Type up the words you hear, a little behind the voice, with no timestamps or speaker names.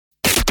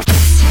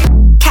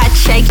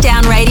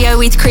Shakedown Radio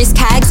with Chris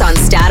Caggs on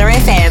Starter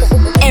FM.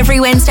 Every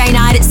Wednesday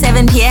night at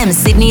 7 p.m.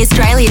 Sydney,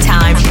 Australia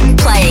time.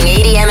 Playing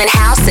EDM and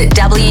house at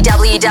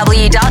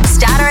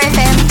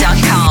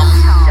www.starterfm.com.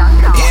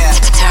 Yeah.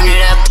 Turn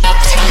it up,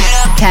 turn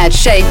it up. Catch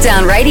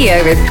Shakedown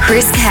Radio with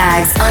Chris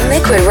Caggs on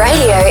Liquid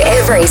Radio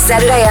every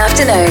Saturday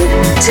afternoon,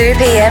 2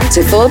 p.m.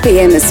 to 4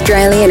 p.m.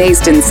 Australian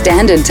Eastern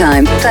Standard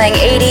Time. Playing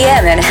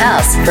EDM and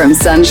house from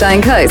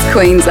Sunshine Coast,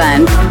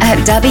 Queensland at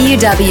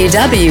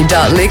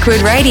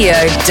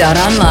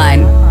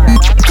www.liquidradio.online.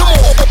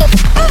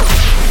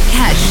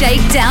 Catch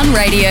Shakedown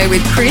Radio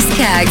with Chris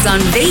Caggs on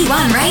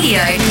V1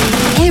 Radio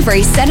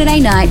every Saturday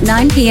night,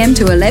 9 p.m.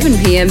 to 11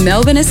 p.m.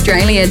 Melbourne,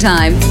 Australia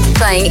time.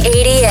 Playing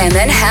EDM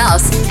and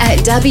house at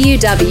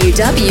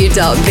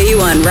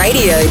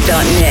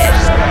www.v1radio.net.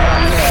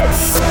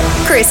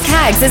 Chris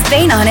Caggs has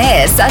been on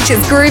air such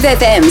as Groove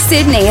FM,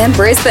 Sydney and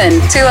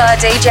Brisbane, 2R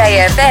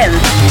DJ FM,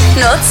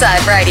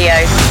 Northside Radio,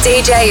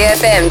 DJ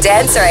FM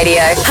Dance Radio,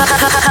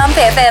 Hump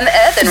FM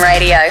Urban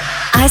Radio,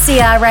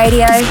 ICR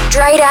Radio,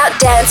 Straight Out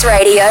Dance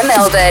Radio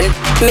Melbourne,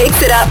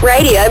 Mix It Up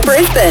Radio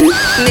Brisbane,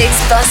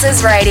 Mixed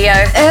Bosses Radio,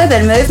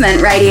 Urban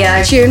Movement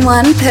Radio, Tune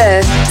 1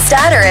 Perth,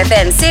 Starter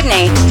FM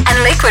Sydney, and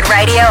Liquid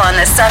Radio on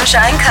the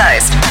Sunshine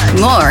Coast.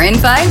 More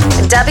info,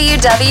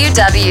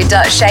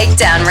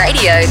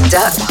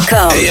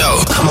 www.shakedownradio.com. Hey yo,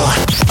 come on.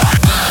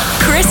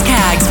 Chris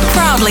Caggs,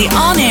 proudly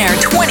on air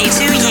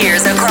 22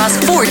 years across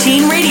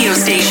 14 radio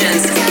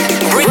stations,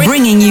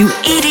 bringing you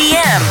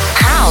EDM,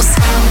 house,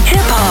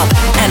 hip-hop,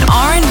 and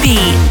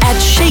RnB at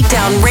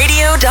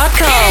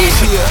shakedownradio.com.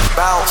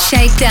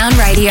 Shakedown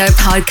Radio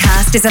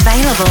podcast is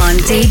available on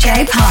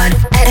DJ Pod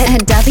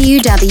at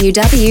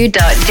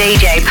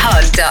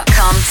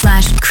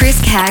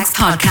www.djpod.com/Chris Caggs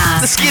podcast.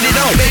 Let's get it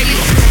on, baby.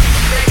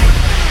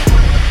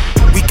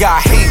 We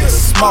got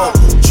heaters, smoke,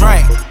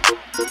 drink,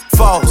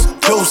 foes,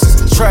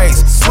 deuces,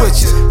 trays,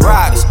 switches,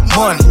 riders,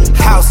 money,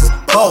 houses,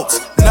 boats,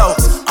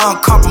 notes,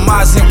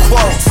 uncompromising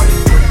quotes.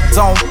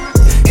 Zone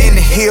in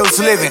the hills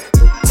living,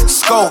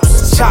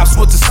 scopes, chops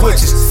with the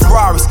switches,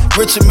 Ferraris,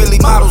 Richard Mille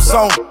models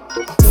on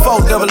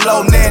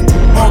 400 net,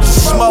 won't you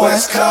smoke?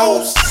 West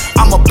Coast.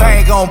 I'ma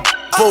bang on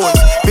boys,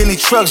 Bentley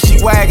trucks,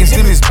 G-Wagons,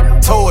 them is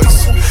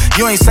toys.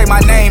 You ain't say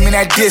my name in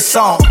that diss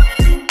song.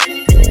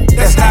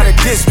 That's not a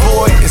diss,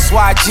 boy. It's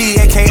YG,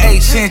 aka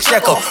Chin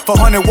Checker.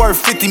 400 worth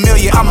 50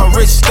 million, I'm a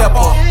rich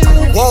stepper.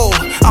 Whoa,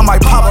 I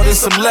might pop out in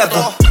some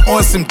leather.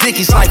 On some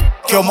dickies like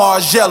your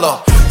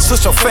Margiela.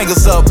 Switch your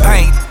fingers up,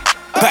 bang,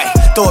 bang.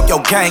 Throw up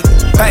your gang,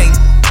 bang,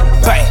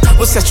 bang.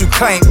 What's that you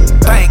claim?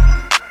 Bang,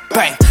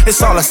 bang.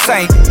 It's all the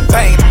same,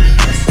 bang,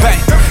 bang.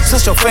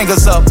 Switch your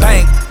fingers up,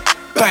 bang,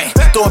 bang.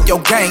 Throw up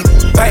your gang,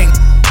 bang,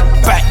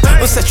 bang.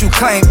 What's that you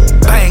claim?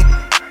 Bang,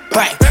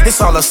 bang.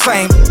 It's all the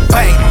same,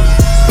 bang,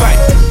 bang.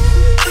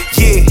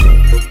 Yeah,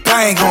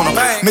 bang on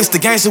them. Mix the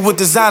gangster with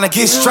designer,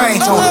 get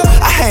strange on them.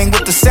 I hang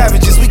with the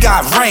savages, we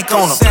got rank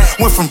on them.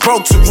 Went from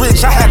broke to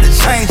rich, I had to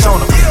change on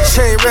them.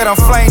 Cherry red, I'm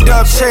flamed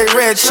up, cherry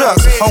red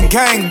chucks. On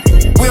gang,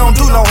 we don't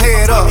do no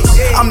head ups.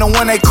 I'm the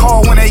one they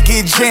call when they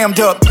get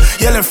jammed up.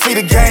 Yelling free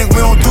the gang, we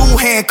don't do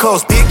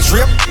handcuffs. Big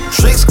drip,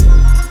 tricks,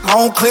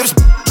 long clips,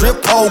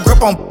 drip pole,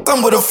 grip on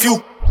them with a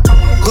few.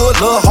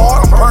 Good, love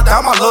hard, I'm burnt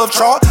out, my love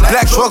chart.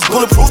 Black trucks,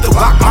 bulletproof, to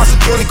block my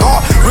security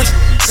guard. Rich,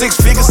 6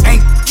 figures,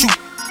 ain't you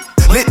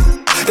lit?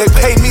 They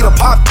pay me to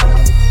pop.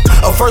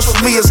 A verse for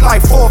me is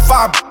like 4 or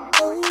 5.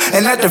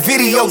 And at the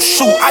video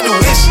shoot, I do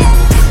this shit.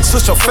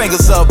 Switch your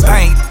fingers up,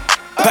 bang,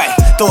 bang.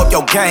 Throw up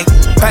your gang,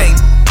 bang,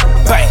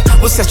 bang.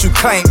 What's that you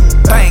claim?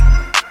 Bang,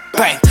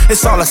 bang.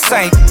 It's all the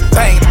same,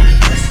 bang,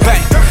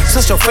 bang.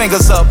 Switch your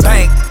fingers up,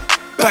 bang,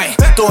 bang.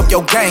 Throw up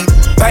your gang,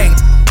 bang,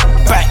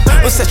 bang.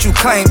 What's that you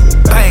claim?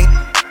 Bang,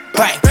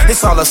 bang.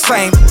 It's all the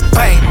same,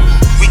 bang.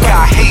 We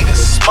got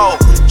heaters, smoke,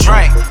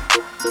 drink,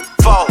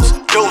 foes,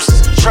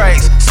 deuces,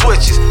 trays,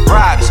 switches,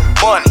 riders,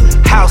 money,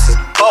 houses,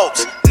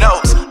 boats,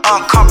 notes,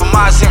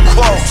 uncompromising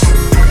quotes.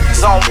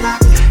 Zone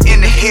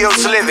in the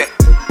hills living,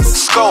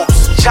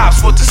 scopes,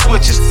 chops with the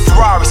switches,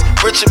 Ferraris,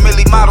 Richard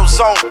Mille models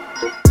on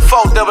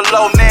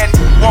 400 net,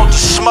 won't you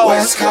smoke?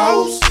 West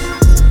Coast.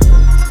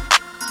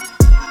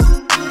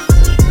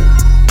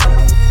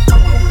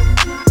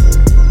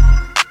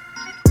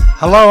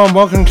 Hello and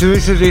welcome to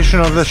this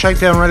edition of the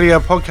Shakedown Radio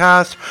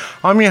podcast.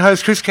 I'm your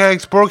host Chris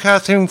Caggs,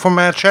 broadcasting from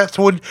our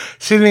Chatswood,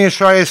 Sydney,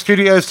 Australia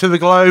studios to the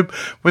globe,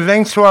 with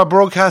thanks to our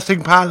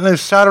broadcasting partners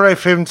Starter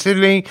FM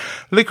Sydney,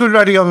 Liquid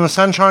Radio on the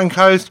Sunshine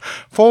Coast,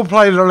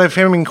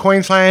 4Play.fm in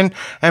Queensland,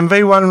 and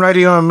V1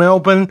 Radio in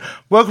Melbourne.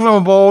 Welcome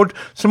aboard.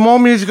 Some more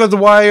music of the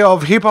way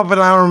of hip hop and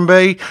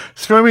R&B,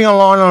 streaming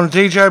online on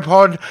DJ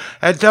Pod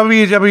at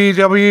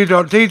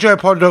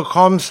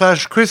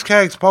www.djpod.com/Chris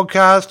Caggs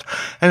podcast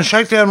and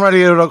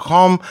shakedownradio.com,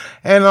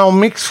 and on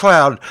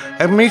Mixcloud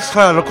at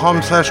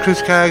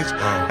mixcloud.com/Chris Caggs,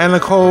 and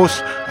of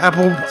course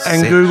Apple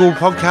and Google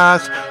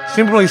Podcasts.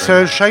 Simply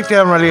search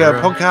Shakedown Radio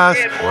Podcast.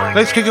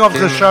 Let's kick off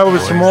the show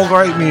with some more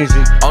great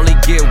music. Only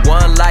get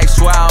one life,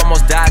 swear I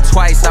almost died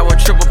twice. I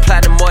went triple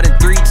platinum more than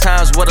 3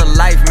 times. What a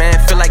life, man.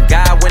 Feel like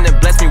God went and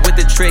blessed me with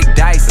the trick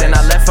dice. And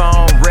I left her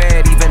on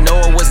red, even though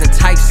it wasn't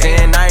typed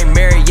in. I ain't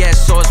married yet,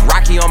 so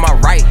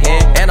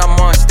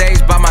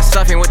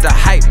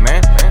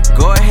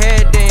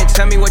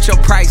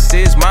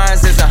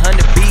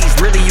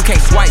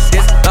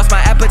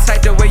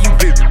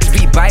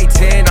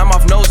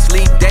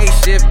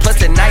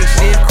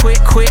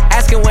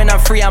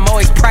free, I'm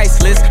always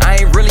priceless. I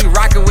ain't really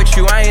rocking with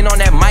you, I ain't on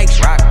that mic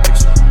rock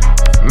with you.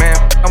 Man,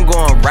 I'm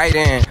going right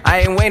in.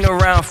 I ain't waiting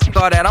around for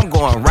all that, I'm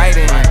going right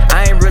in.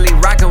 I ain't really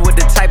rocking with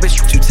the type of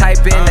shit you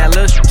type in. That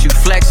little shit you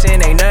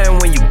flexing, ain't nothing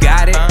when you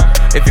got it.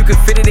 If you can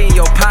fit it in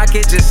your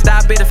pocket, just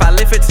stop it. If I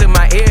lift it to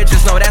my ear,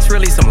 just know that's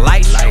really some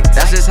light.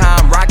 That's just how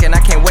I'm rocking, I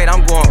can't wait,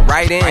 I'm going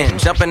right in.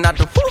 Jumping out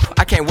the whoop,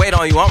 I can't wait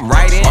on you, I'm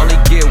right in. Only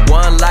get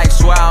one life,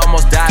 swear I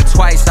almost died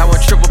twice. I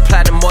went triple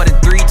platinum more than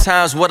 3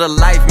 times, what a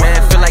life,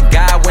 man. Feel like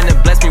God went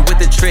and blessed me with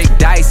the trick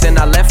dice. And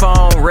I left her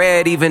on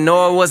red, even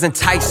though it wasn't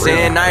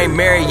Tyson. I ain't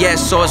married yet,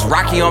 so it's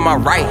Rocky on my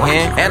right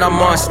hand. And I'm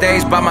on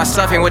stage by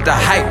myself, ain't with the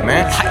hype,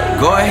 man.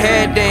 Go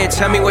ahead then,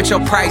 tell me what your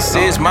price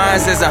is.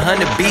 Mine's is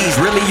 100 B's,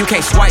 really you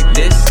can't swipe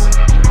this.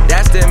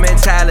 That's the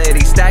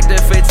mentality, stack the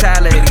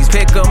fatalities,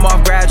 pick them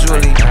off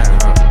gradually.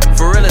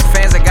 For real as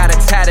fans, I got a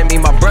tat at me.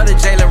 My brother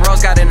Jalen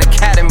Rose got an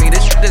academy,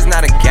 this shit is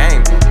not a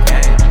game.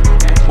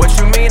 What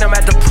you mean? I'm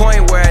at the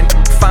point where I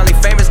finally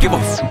famous, give a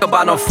fuck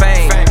about no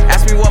fame.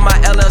 Ask me what my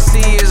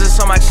LLC is, it's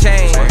on my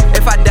chain.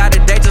 If I die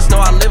today, just know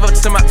I live up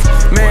to my...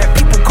 Man,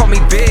 people call me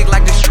big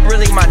like this shit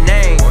really my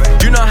name.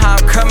 You know how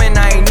I'm coming,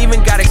 I ain't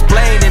even got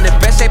explained. In the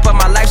best shape of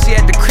my life, she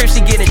at the crib, she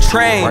getting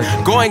trained.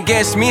 Going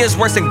against me is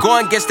worse than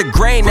going against the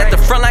grain. At the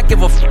front, I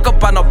give a fuck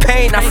about no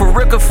pain. I for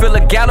real could fill a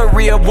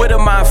gallery up with a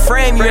mind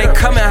frame. You ain't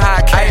coming how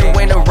I came. I ain't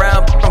waiting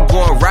around, but I'm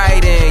going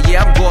right in.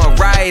 Yeah, I'm going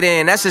right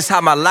in, that's just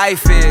how my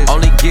life is.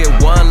 Only get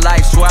one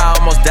life, swear I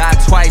almost died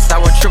twice. I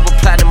went triple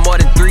platinum more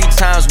than 3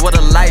 times, what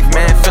a life,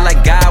 man. Feel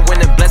like God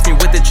went and blessed me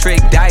with the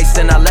trick dice.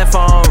 And I left her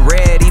on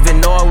red,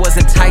 even though it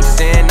wasn't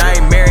Tyson. I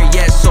ain't married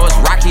yet, so it's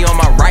Rocky on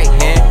my right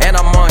hand. And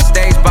I'm on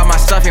stage by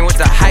myself, ain't with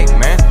the hype,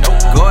 man.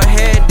 Go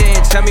ahead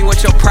then, tell me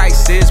what your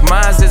price is.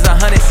 Mine's is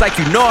 100, it's like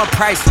you know I'm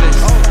priceless.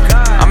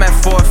 I'm at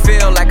Fort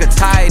Field like a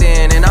tight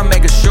end, and I'm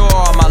making sure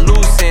all my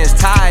loose ends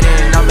tied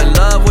in. I'm in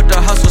love with the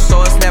hustle,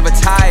 so it's never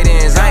tied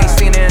ends. I ain't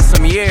seen her in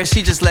some years,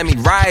 she just let me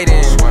ride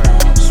in.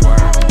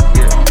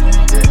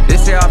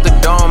 This here off the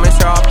dome, this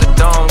here off the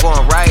dome,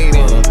 going right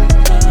in.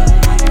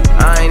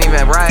 I ain't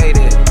even write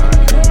it,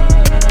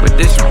 but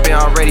this shit been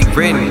already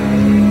written.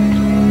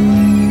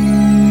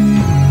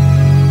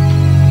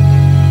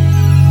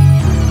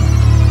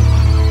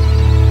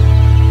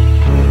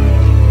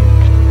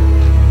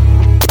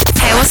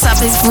 Hey, what's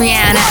up? It's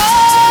Brianna.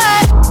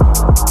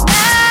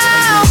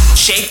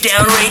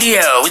 Shakedown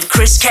Radio with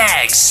Chris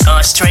Caggs,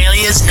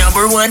 Australia's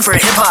 #1 for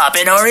hip-hop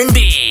and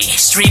R&B.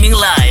 Streaming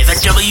live at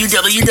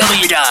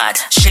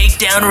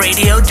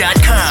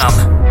www.shakedownradio.com.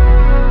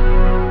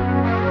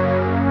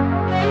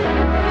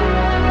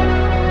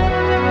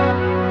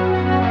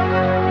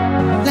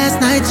 Last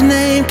night your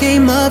name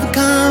came up in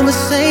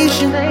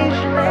conversation.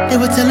 They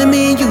were telling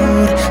me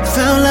you'd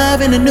found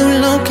love in a new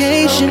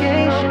location.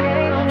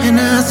 And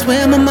I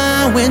swear my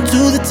mind went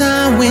to the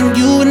time when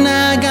you and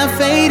I got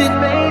faded.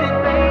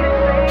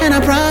 And I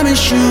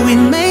promise you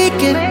we'd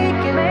make it.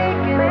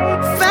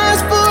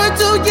 Fast forward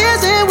 2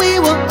 years and we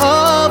were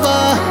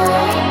over.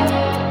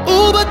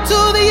 Uber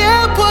to the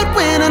airport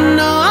when I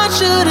know I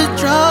should've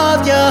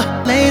drove ya.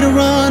 Later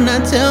on I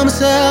tell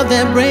myself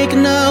that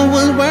breaking up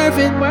was worth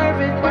it.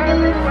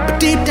 But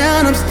deep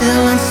down I'm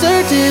still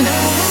uncertain.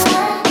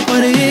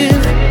 What if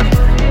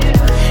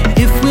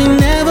we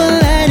never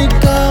let it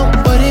go?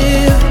 What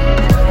if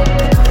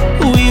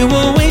we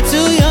were way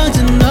too young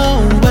to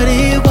know what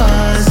it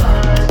was?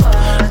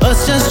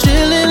 Us just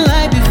chilling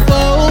like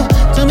before.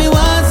 Tell me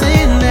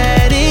wasn't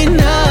that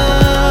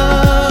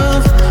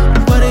enough?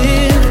 What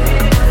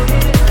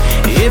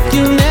if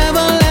you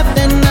never left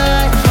that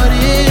night? What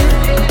if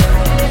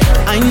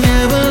I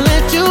never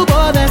let you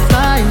board that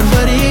flight?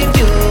 What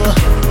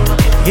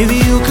if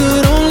you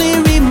could only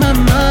read my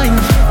mind,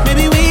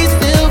 maybe we'd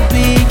still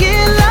be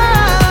in love.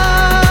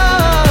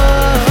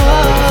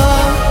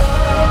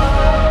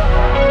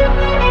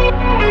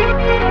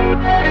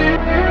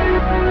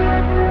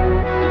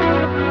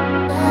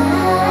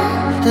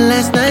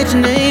 Last night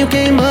your name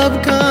came up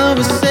in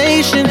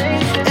conversation.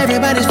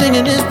 Everybody's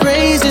singing his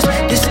praises.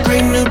 This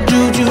great new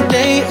dude you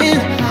dating.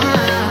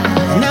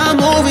 Now I'm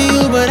over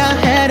you, but I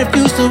had a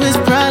few, so it's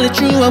probably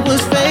true I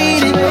was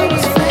fading.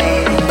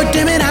 But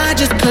damn it, I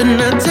just could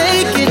not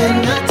take it.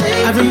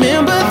 I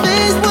remember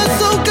things were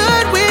so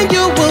good when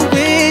you were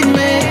with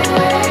me.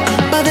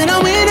 But then I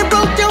went and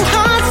broke your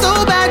heart so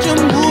bad you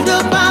moved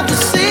up out the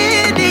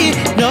city.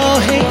 No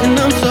hating,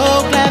 I'm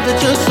so glad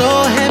that you're so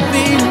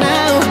happy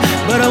now.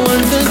 But I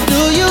wonder,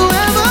 do you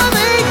ever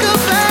think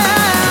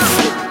about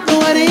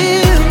what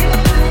if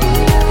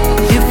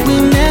we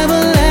never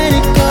let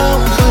it go?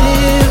 What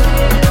if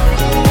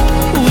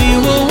we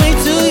were way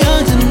too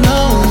young to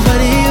know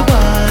what it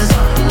was?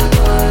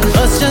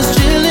 Us just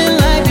chilling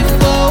like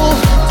before.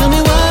 Tell me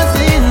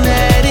wasn't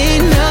that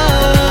enough?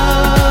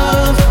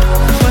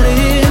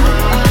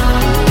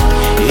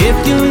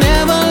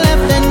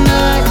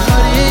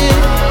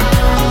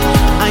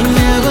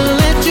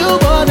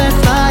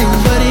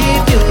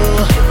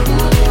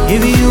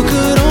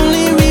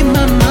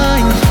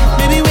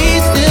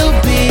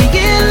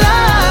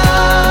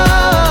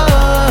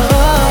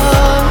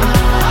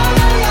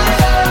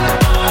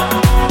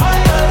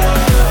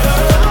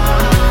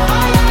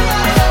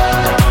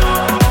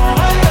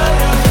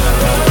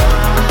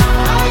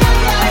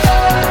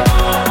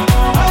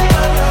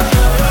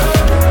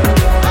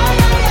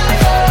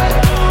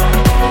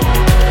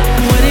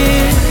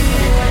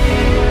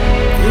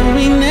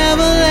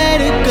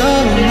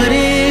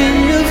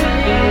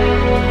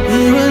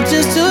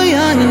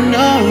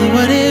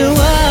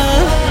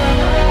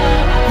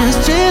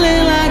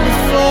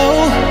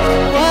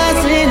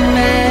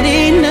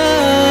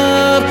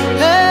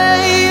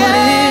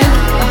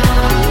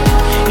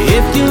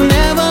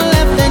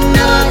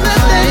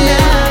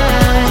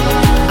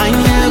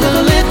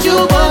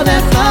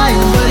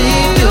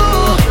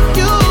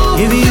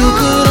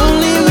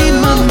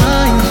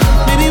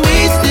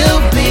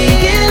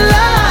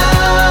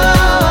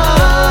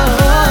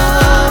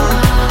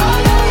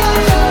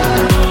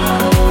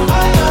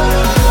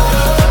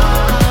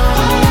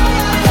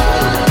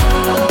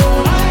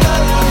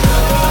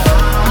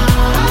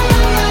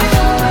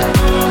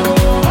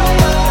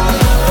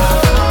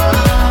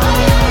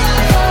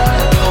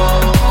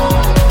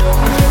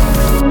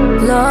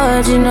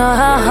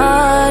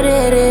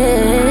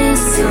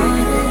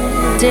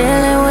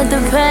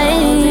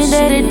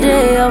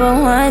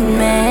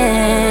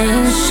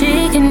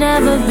 She can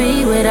never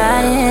be what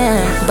I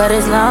am, but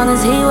as long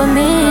as he with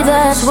me,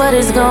 that's what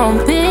it's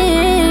gonna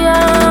be.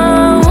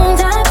 Oh,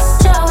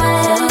 that's your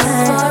ass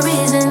for a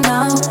reason,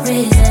 no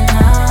reason,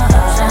 no.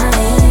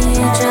 Shiny,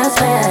 just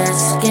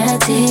fast,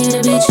 guaranteed to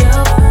beat you.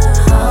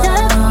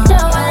 That's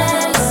your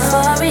ass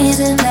for a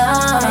reason, no.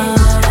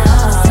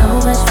 So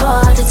much for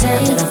her to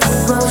take,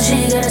 what she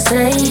gotta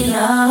say?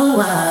 Oh,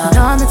 wow. You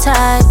know I'm the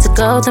type to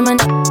go through my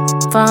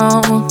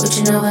phone, but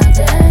you know about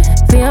that.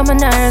 Feel my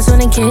nerves when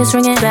the kids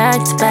ringing back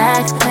to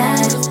back.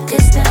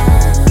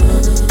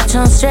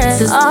 Don't stress,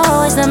 it's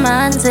always the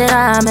mindset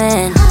I'm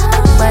in.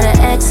 But an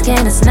ex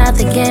game is not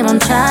the game, I'm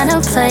trying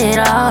to play it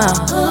all.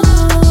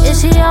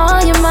 Is she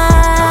on your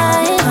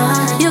mind?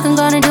 You can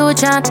go and do what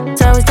y'all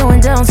always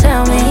doing, don't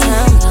tell me.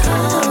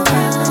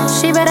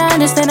 She better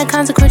understand the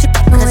consequences,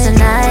 cause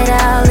tonight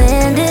I'll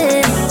end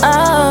it.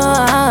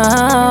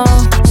 Oh,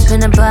 spin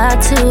the block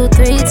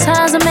 2-3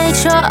 times to make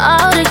sure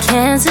all the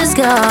cancer's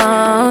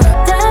gone.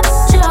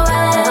 That's your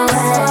ass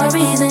for a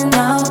reason,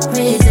 no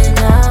reason,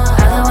 no.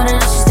 I got one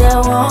that she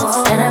still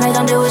wants, and I make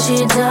them do what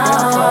she does.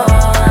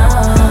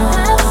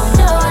 That's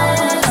your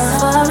ass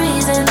for a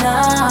reason, no.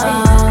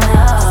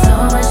 So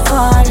much for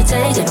her to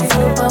take, and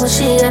but what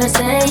she gotta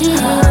say.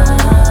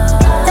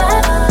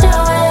 That's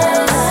your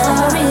ass for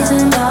a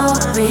reason, no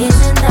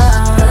reason, no.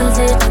 Is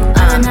it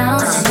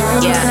unannounced?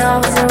 Yeah.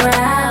 Always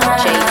around.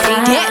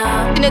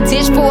 In the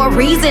dish for a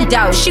reason,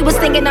 though. She was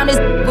thinking on this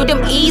with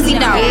them easy,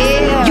 though.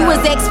 Yeah. You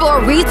was ex for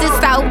a reason,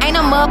 so ain't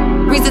no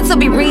reason to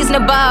be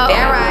reasonable.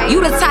 Right.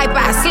 You the type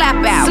I slap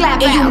out.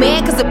 And you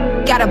mad cause the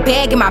got a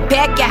bag in my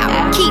back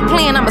out. Keep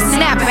playing, I'ma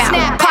snap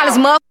out. Call his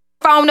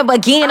phone up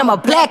again, I'ma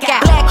black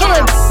out.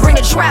 Hood, bring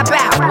the trap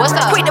out. What's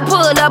up? Quick to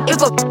pull up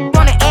if a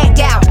wanna act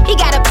out. He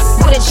got a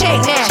with a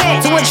check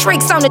now. Doing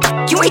tricks on the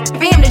you ain't for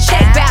him to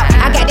check out.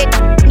 I got that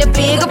in the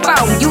bigger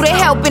phone. You the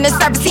help in the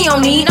service, he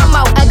don't need no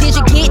more. Did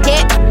you get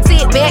that?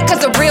 Sit back, cause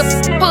the real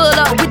pull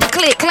up with the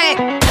click clack.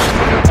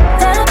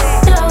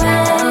 That's your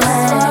ass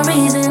for a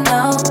reason,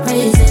 no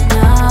reason,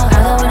 no. I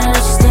got one that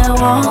she still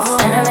wants,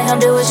 and I make her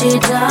do what she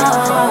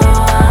does.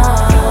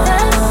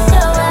 That's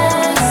your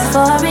ass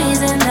for a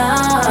reason, no.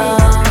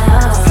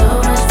 So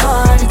much for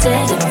her to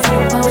take,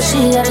 but what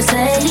she gotta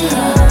say.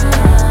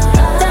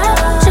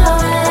 That's your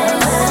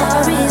ass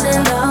for a reason,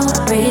 no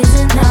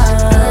reason, no.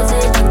 Cause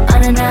it's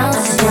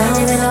unannounced, you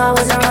don't even know I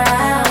was around.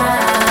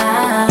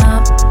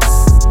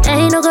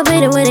 Ain't no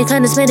competing when it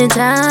comes to spending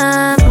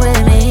time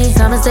with me.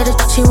 I'ma say the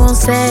shit you won't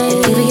say,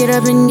 even get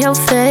up in your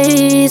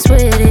face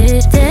with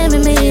it. Damn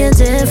it, me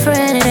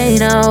indifferent, it ain't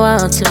no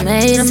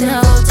ultimatum.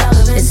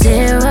 It's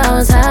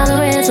zeros,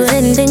 tolerance with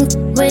anything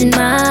with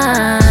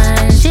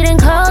mine. She done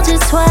called you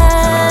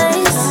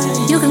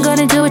twice. You can go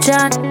and do what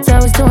y'all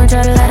always doing,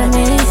 try to lie to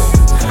me.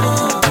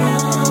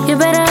 You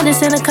better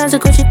understand the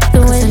consequence you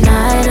doing.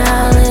 Tonight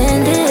I'll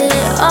end it.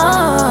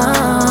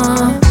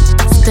 Oh,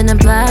 spin the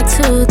block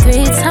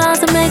 2-3 times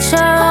to make sure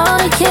all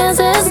the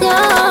cancer's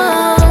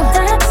gone.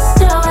 That's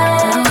your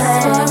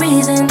ass for a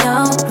reason,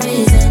 no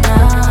reason, no.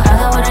 I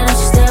got one that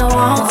she still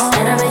wants,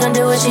 and I make her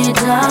do what she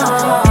does.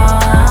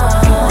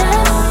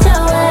 That's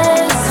your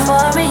ass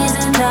for a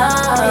reason, no.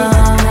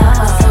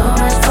 So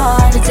much for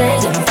her to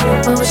take,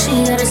 but what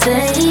she gotta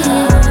say.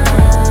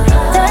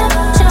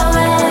 That's your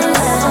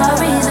ass for a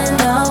reason,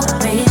 no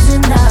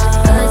reason, no.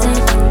 Cause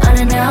it's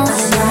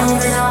unannounced, you don't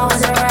even know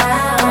what's around.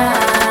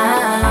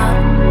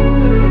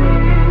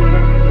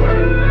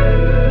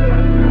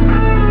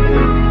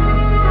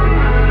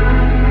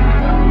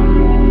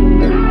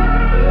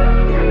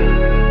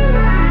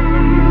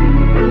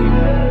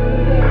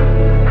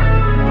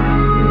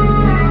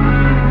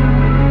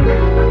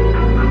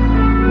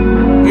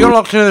 You're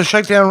locked into the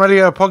ShakeDown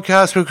Radio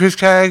podcast with Chris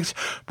Caggs,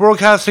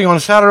 broadcasting on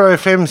Starter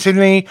FM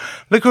Sydney,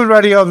 Liquid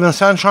Radio on the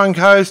Sunshine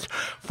Coast,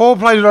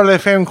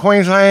 4play.fm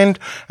Queensland,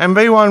 and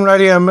B1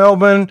 Radio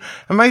Melbourne.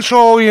 And make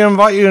sure you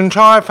invite your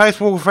entire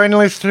Facebook friend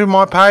list to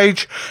my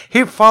page.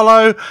 Hit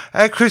follow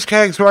at Chris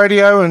Caggs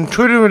Radio and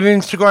Twitter and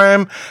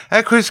Instagram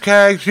at Chris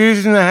Caggs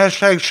using the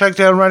hashtag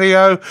ShakeDown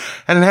Radio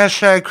and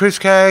hashtag Chris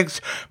Caggs.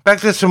 Back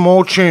to some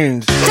more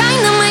tunes.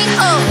 Dynamite,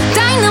 oh,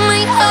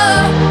 dynamite,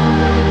 oh.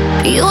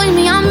 You and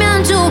me are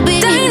meant to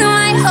be.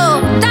 Dynamite,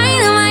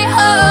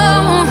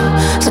 oh,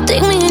 so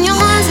take me in your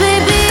arms,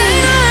 baby.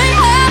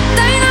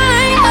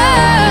 Dynamite,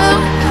 oh,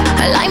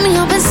 light me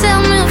up and set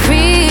me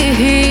free.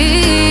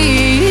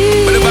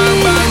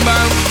 Bang, bang,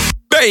 bang.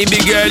 Baby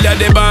girl, you're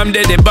the bomb,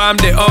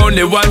 the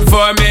only one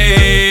for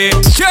me.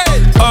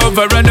 Straight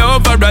over and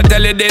over, I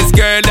tell you this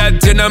girl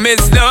that you know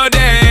miss no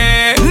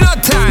day. No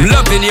time.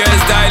 Loving your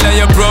style and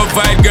your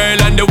profile,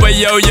 girl, and the way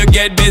yo you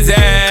get busy.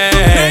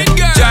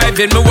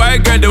 Driving me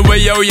wild, girl, the way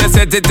yo you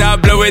set it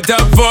up, blow it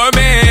up for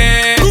me.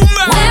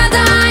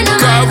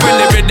 Cause when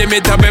the rhythm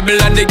it a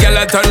bubble and the girl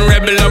a turn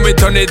rebel and we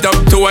turn it up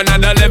to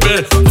another level.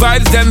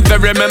 Vibes them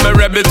very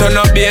memorable, turn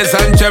up bass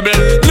and treble.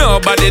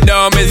 Nobody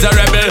down is a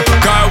rebel.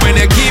 Cause when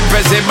you keep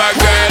pressing back,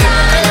 girl,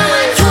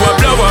 you will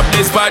blow up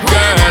this spot,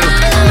 girl.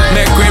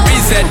 Make we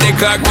reset the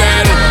clock,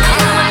 girl.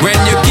 When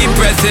you keep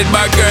pressing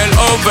back, girl,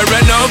 over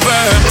and over.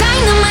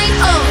 Dynamite,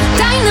 oh,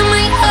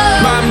 dynamite.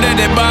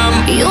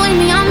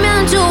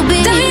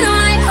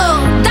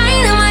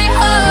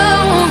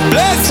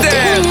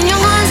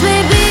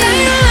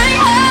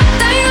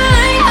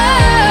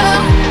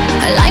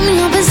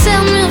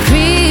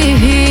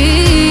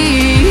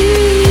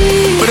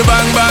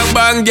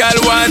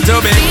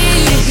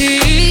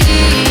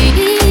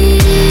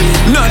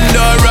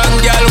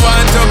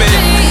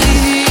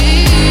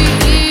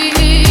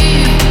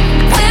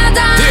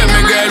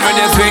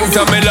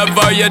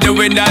 you're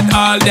doing that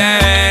all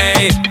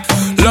day.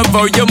 Love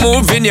how you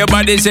move in your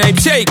body shape,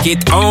 shake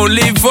it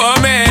only for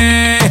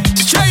me.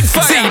 Straight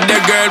fire. See the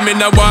girl, me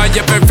no want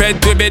you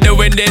perfect, we be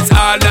doing this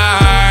all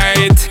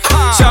night.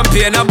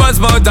 Champagne and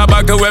buzz mouth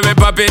tobacco when we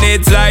popping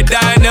it's like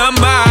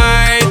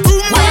dynamite.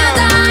 We're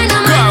dynamite.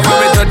 Cause when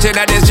we touching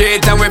at the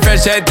street and we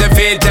fresh at the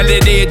feet, tell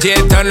the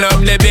DJ turn up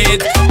the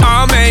beat.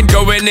 Our man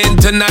going in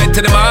tonight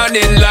to the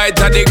morning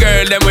light, and the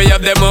girl then we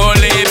have them all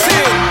lips.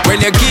 When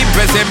you keep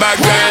pressing back,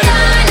 girl,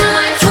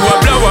 you will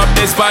blow up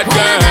this spot,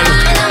 girl.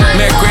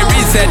 Make we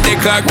reset the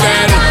clock,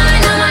 girl.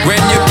 When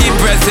you keep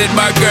pressing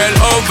back, girl,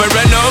 over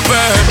and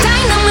over.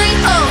 Dynamite,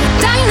 oh,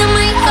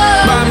 dynamite,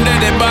 oh. Bam,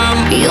 daddy,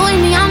 bam. You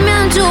and me are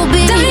meant to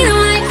be.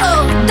 Dynamite,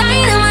 oh,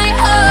 dynamite,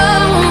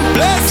 oh.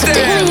 Bless them.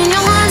 Take me in your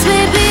arms,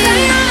 baby.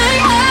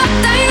 Dynamite, oh,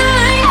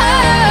 dynamite,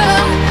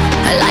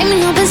 oh. Light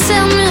me up and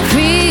set me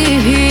free.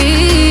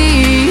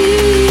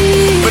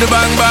 With a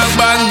bang, bang,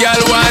 bang,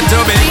 girl, want to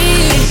be.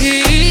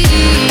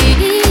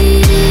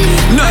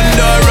 None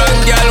no wrong,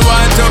 girl,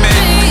 want to be.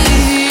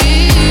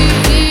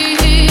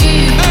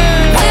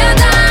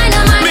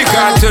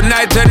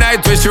 Tonight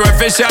we sure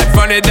fi shot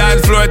from the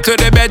dance floor to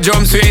the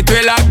bedroom sweet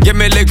we lock. Give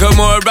me little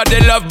more of the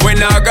love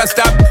when I go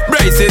stop.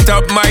 Brace it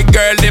up my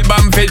girl, the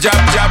bomb fi drop.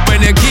 When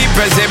you keep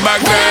pressing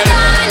back girl,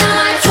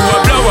 you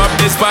will blow up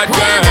this spot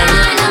girl.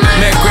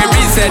 Make we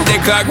reset the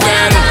clock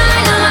girl.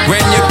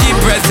 When you keep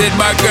pressing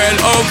back girl,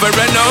 over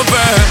and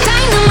over.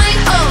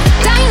 Dynamite, oh,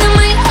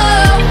 dynamite,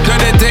 oh. Do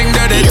the thing,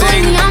 do the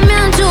thing. You and me are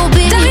meant to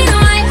be.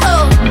 Dynamite,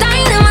 oh,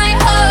 dynamite,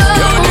 oh.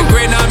 You're the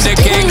queen, I'm the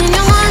king. Take me in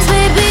your arms,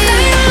 baby.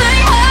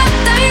 Dynamite, oh,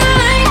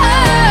 dynamite, oh.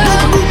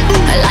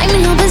 Light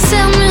me up and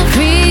set me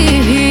free.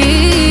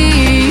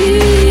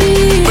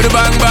 With a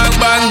bang, bang,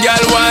 bang,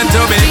 girl want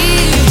to be.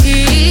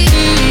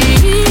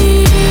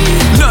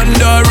 None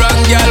no wrong,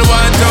 girl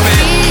want to be.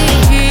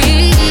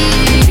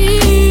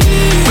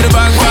 With a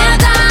bang, bang.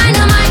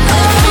 Dynamite, oh.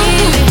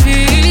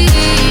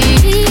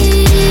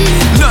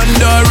 None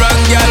no wrong,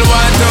 girl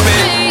want to be.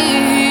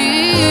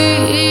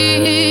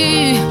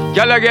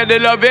 Girl, I get the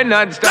loving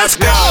non-stop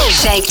now.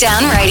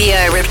 Shakedown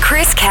Radio with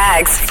Chris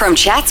Caggs from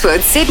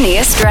Chatswood, Sydney,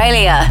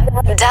 Australia.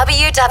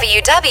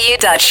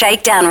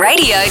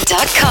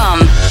 www.shakedownradio.com.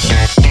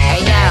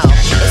 Hey now,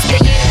 it's the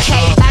UK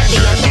Addy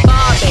and the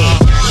Barbie.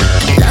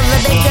 Love a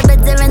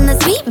bitter and the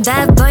sweet.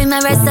 Bad boy, my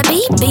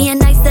recipe. Being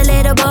nice, a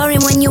little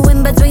boring when you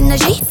in between the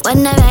sheets.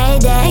 When I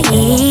ride that,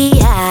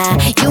 yeah,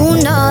 you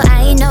know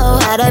I know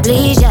how to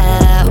please ya.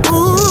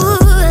 Ooh,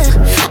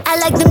 I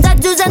like them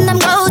tattoos and them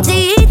gold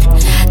teeth.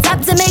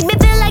 Top to make me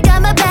feel like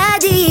I'm a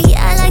baddie.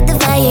 I like the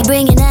fire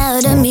bringing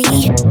out of me.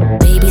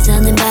 Baby,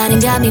 something bad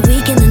and got me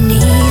weak in the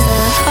knees.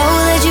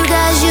 Oh, that you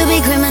guys, you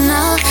be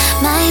criminal.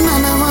 My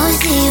mama won't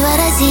see what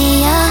I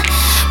see, yeah.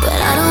 But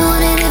I don't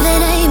want it if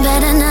it ain't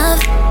bad enough.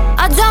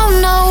 I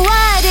don't know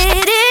what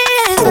it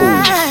is,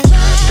 but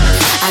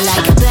I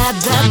like a bad,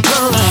 bad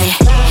boy.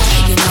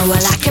 You know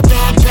I like a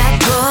bad, bad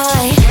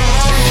boy.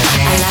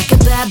 I like a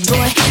bad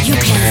boy, you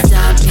can't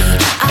stop me.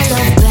 I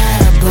love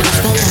bad boys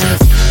for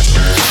life.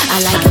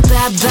 I like a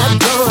bad, bad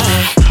boy.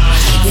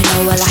 You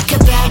know I like a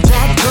bad,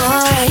 bad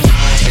boy.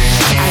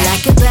 I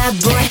like a bad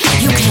boy,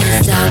 you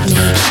can't stop me.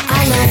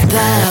 I love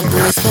bad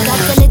boys for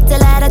life. Got a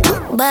little attitude,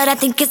 but I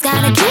think it's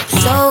kinda cute.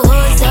 So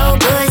hood, so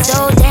good,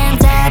 so damn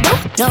taboo.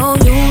 No,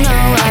 you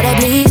know how to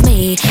please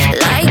me.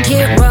 Like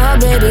it raw,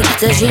 baby,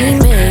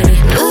 sashimi.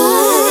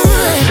 Ooh,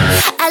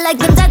 I like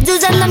them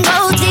tattoos and them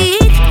gold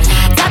teeth.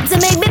 Top to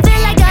make me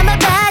feel like I'm a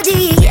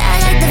baddie. I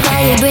like the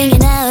fire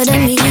bringing out of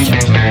me.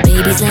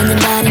 Baby, something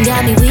bad and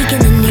got me weak in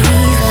the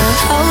knees.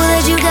 Oh,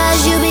 that you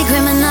guys, you be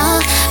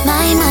criminal.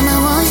 My mama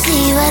won't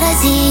see what I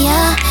see,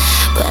 yeah.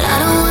 But I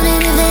don't want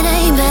it if it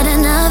ain't bad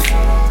enough.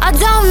 I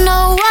don't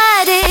know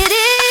what it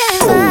is,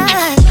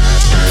 but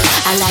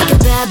I like a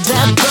bad,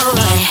 bad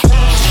boy.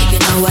 You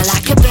know I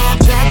like a bad,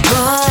 bad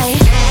boy.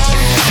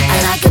 I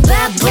like a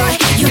bad boy,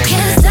 you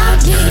can't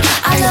stop me.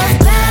 I love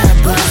bad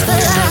boys for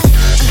life.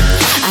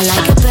 I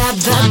like a bad,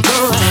 bad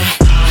boy.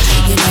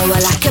 You know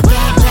I like a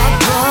bad, bad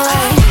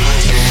boy.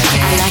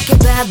 I like a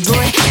bad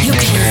boy, you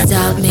can't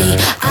stop me.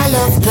 I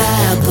love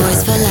bad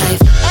boys for life.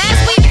 As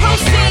we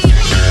proceed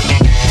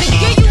to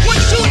give you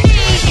what you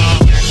need.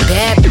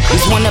 Bad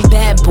bitches want a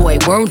bad boy.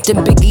 Word to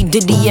Biggie,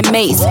 Diddy, and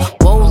Mace.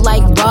 Whoa,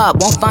 like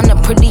Rob, won't find a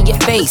prettier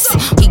face.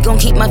 He gon'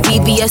 keep my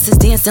VVS's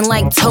dancing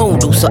like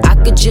Toadle, so I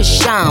could just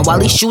shine while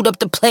he shoot up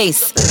the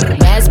place.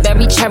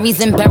 Raspberry, cherries,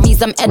 and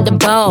berries, I'm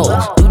edible.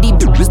 Duty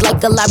bitches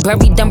like a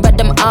library, done read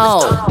them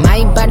all.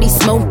 My body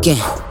smoking,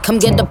 come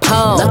get a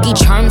pole. Lucky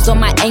charms on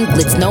my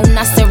anklets, no,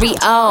 not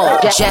cereal.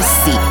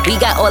 Jessie, we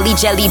got all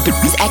these jelly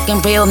bitches acting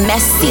real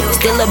messy.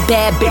 Still a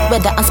bad bitch,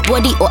 whether I'm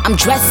sporty or I'm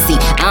dressy.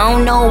 I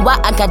don't know why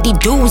I got these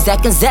dudes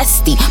acting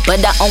zesty,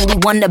 but I only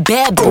want a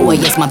bad boy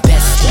as my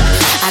bestie.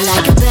 I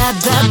like a bad,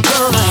 bad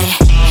boy.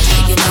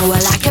 You know I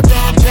like a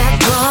bad, bad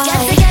boy. I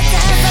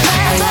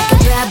like a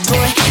bad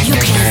boy, you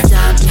can't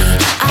stop me.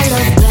 I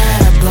love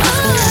bad boys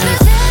for life.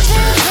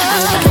 I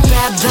like a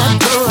bad, bad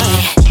boy.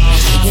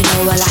 You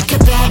know I like a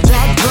bad,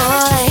 bad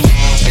boy.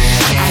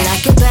 I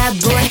like a bad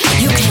boy,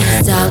 you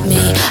can't stop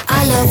me.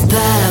 I love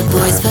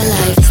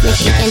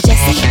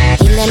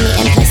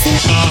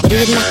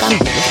treated like I'm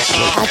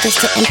all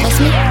just to impress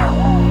me.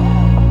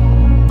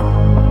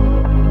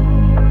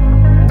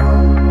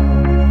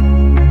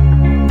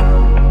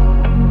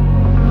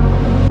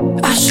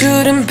 I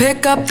shouldn't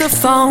pick up the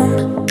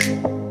phone,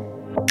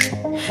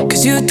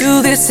 'cause you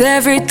do this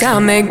every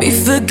time, make me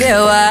forget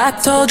why I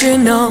told you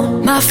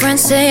no. My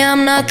friends say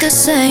I'm not the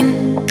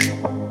same.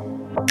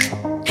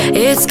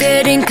 It's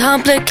getting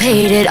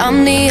complicated,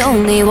 I'm the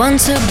only one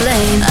to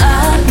blame.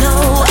 I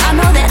know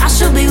that I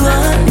should be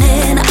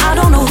running. I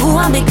don't know who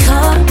I'm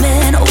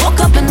becoming. I woke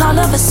up and all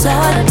of a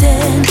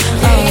sudden,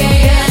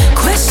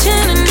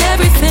 questioning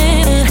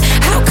everything.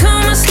 How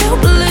come I still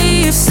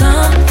believe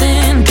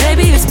something?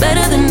 Baby, it's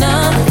better than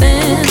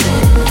nothing.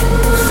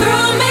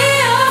 Threw me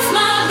off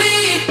my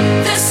beat.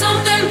 There's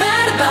something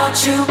bad about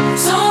you,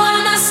 so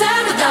I'm not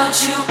sad without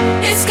you.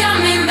 It's got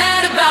me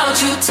mad about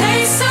you.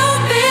 Taste so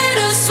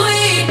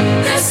bittersweet.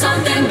 There's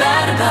something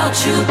bad about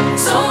you,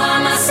 so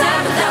I'm not sad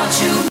without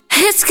you.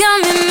 It's got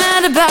me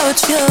mad about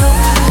you.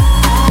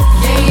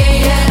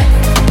 Yeah.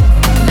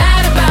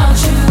 Mad about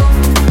you.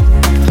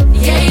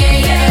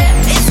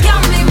 Yeah. It's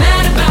got me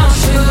mad about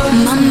you.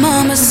 My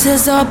mama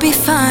says I'll be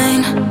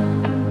fine.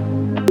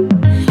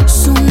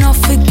 Soon I'll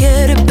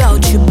forget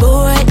about you,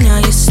 boy. Right now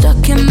you're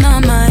stuck in my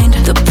mind.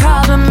 The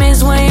problem is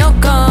when you're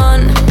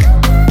gone,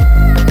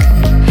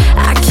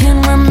 I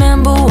can't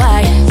remember why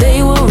they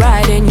were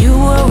right and you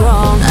were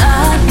wrong.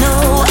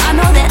 I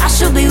know that I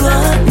should be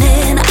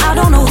running. I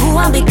don't know who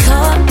I'm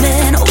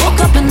becoming. I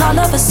woke up and all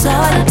of a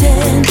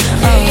sudden,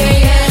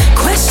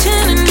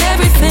 questioning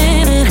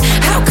everything.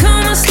 How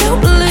come I still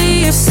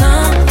believe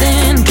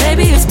something?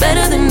 Baby, it's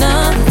better than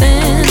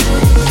nothing.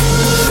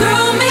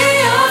 Threw me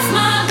off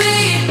my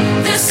beat.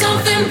 There's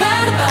something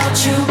bad about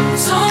you,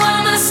 so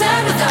I'm not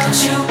sad without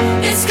you.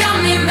 It's got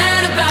me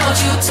mad about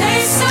you.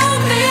 Taste so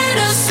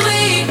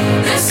bittersweet.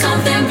 There's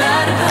something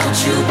bad about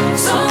you,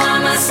 so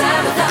I'm not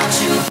sad without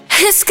you.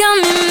 It's got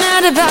me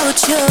mad about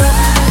you.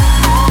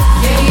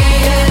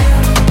 Yeah.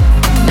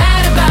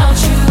 Mad about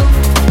you.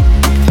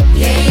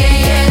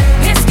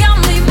 Yeah. It's got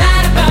me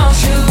mad about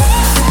you.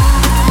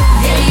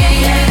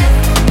 Yeah.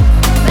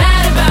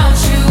 Mad about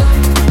you.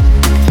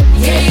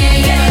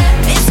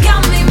 Yeah. It's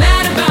got me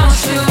mad about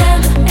you.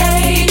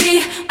 M-A-D,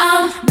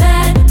 I'm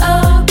mad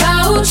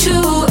about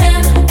you.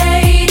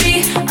 M-A-D,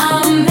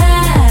 I'm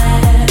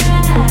mad.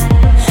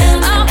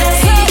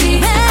 M-A-D,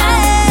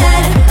 I'm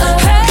mad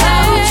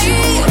about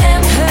you.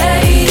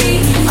 M-A-D,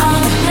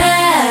 I'm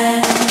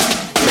mad.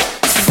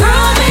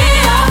 Throw me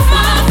off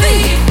my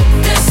feet.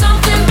 There's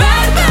something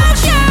bad about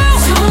you,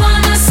 so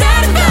I'm not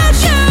sad about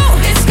you.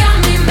 It's got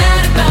me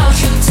mad about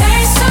you.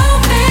 Taste so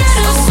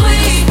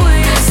bittersweet.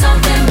 There's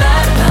something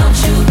bad about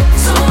you,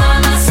 so I'm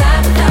not sad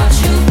without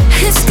you.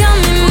 It's got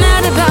me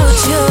mad about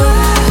you.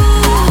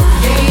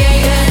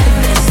 Yeah.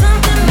 There's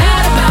something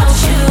bad about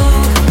you.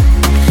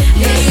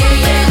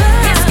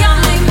 Yeah. It's got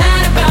me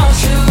mad about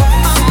you.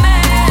 I'm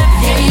mad.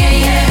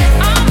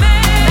 Yeah. I'm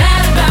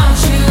mad about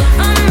you.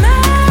 I'm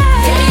mad.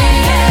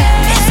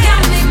 Yeah. It's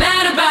got me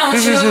mad about you.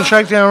 This is the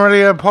Shakedown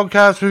Radio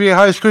podcast with your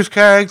host Chris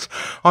Caggs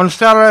on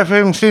Starter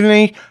FM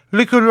Sydney,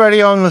 Liquid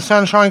Radio on the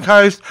Sunshine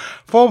Coast,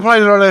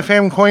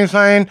 4play.fm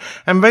Queensland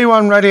and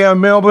V1 Radio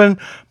Melbourne,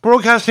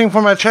 broadcasting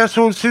from our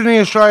Chatswood, Sydney,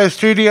 Australia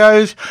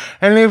studios.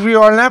 And if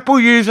you're an Apple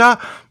user,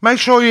 make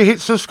sure you hit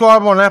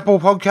subscribe on Apple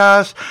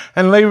Podcasts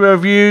and leave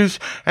reviews.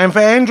 And for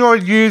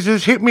Android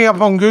users, hit me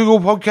up on Google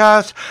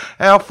Podcasts.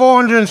 Our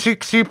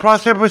 460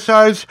 plus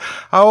episodes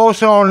are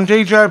also on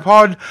DJ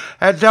Pod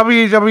at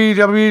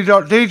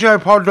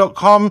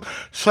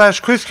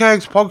www.djpod.com/Chris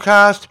Caggs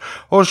Podcast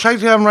or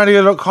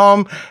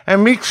shakedownradio.com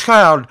and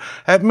Mixcloud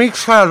at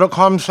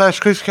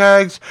mixcloud.com/Chris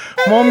Caggs.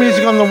 More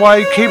music on the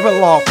way, keep it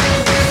locked.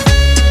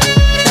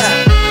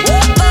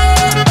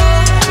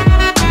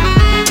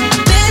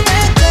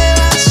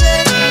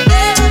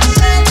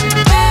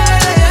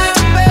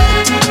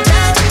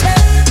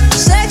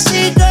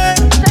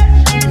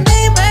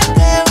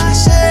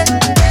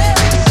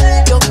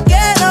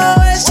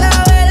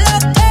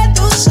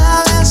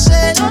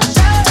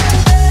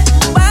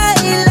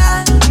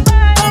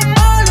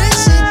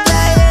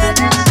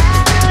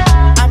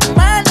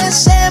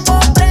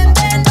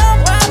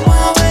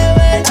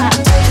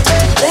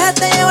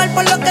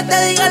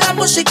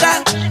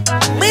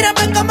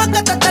 Mírame como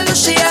que te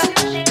lucía.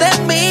 Te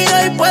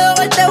miro y puedo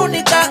verte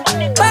única.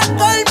 Pa'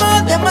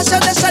 colmo,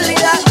 demasiado de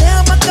salida.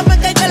 Déjame que me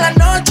caiga la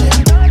noche.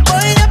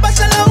 Voy a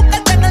pasar la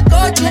buscarte en el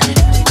coche.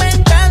 Me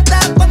encanta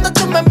cuando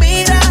tú me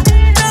miras.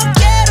 No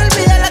quiero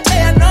olvidar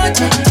aquella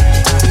noche.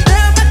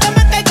 Déjame que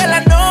me caiga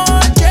la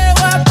noche.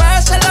 Voy a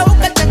pasar la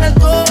buscarte en el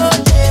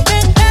coche. Me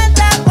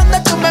encanta cuando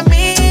tú me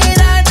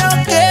miras. No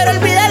quiero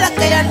olvidar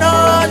aquella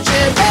noche.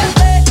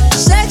 Bebé,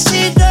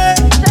 sexy girl.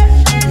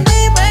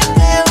 Dime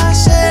qué va a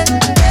ser.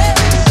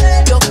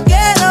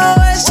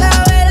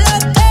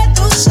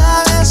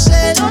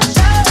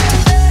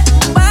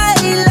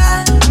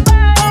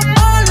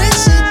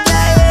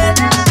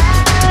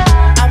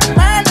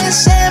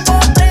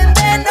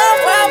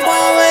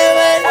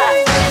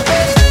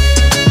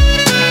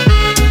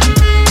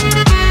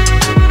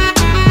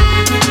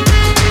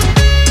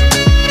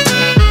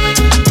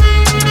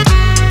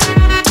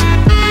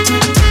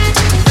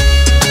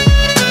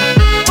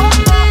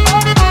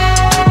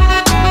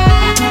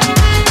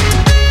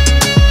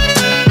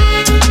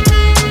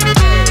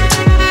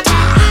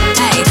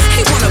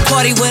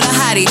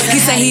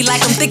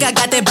 think I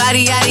got that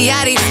body, yaddy,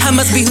 yaddy. I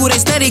must be who they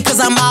study,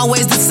 cause I'm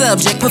always the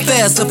subject.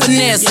 Professor,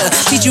 finesser.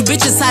 Teach you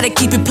bitches how to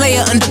keep it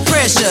player under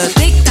pressure.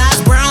 Thick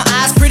thighs, brown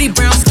eyes, pretty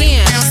brown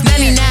skin.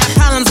 99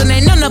 problems and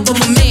ain't none of them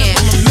a man.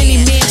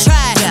 Many men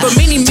tried, but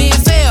many men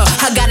fail.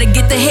 I gotta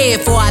get the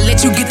head before I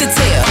let you get the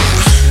tail.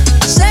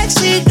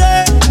 Sexy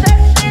girl,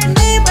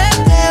 dime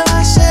qué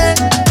va a ser.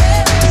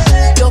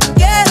 Yo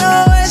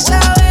quiero es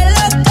saber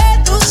lo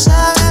que tú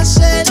sabes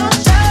hacer.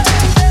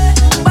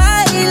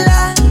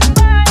 Baila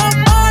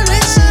como lo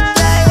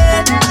hiciste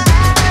ayer.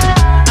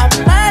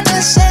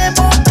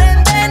 Amanecemos,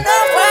 prende,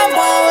 nos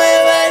vamos a beber.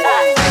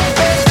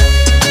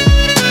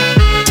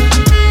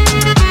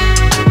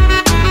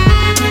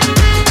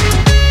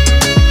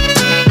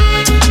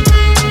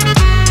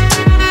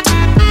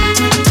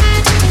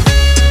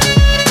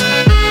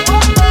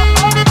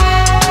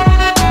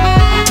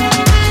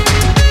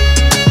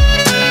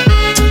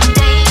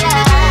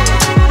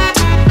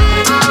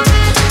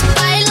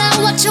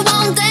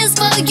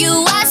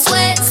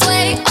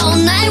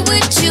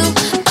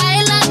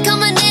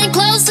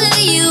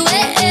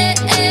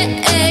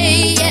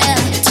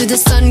 The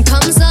sun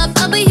comes up,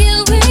 I'll be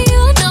here with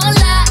you. No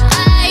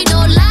lie,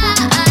 no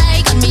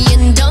lie. Got me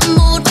in the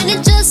mood when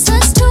it just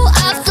us two.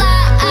 I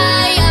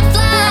fly,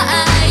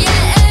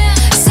 yeah.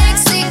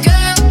 Sexy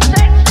girl,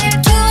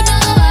 you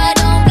know I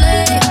don't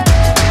play.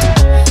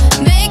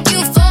 Make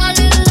you fall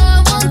in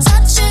love, won't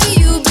touch you,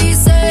 you be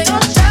safe. On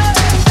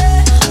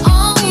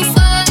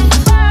fire,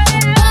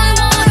 why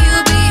won't you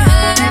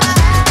behave?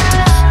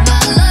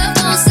 My love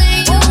won't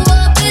send you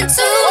up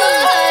into a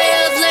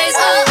higher place.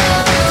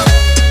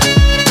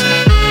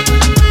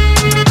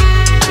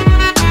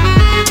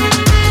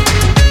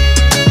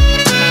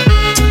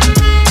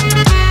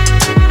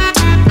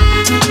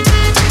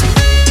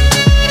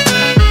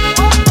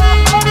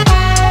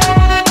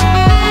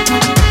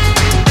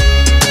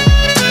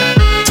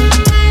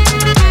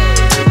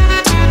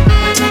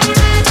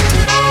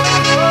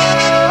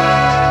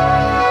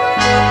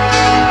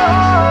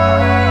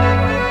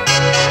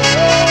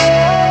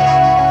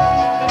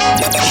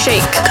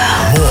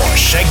 More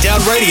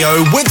Shakedown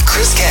Radio with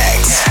Chris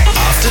Caggs.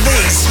 After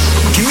these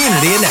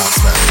community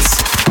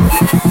announcements.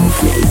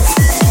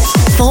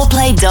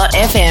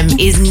 Foreplay.fm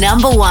is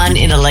 #1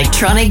 in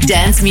electronic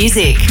dance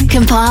music.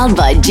 Compiled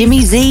by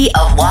Jimmy Z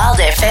of Wild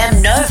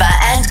FM, Nova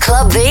and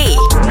Club V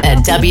at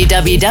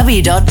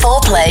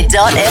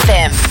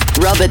www.foreplay.fm.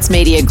 Roberts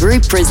Media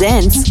Group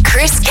presents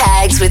Chris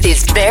Caggs with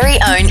his very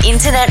own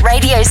internet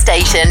radio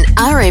station,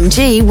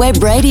 RMG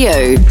Web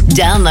Radio.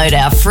 Download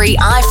our free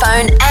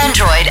iPhone,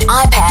 Android,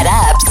 iPad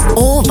apps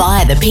or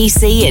via the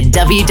PC at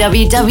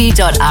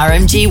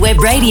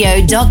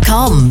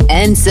www.rmgwebradio.com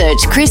and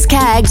search Chris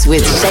Caggs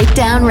with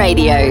Shakedown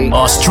Radio.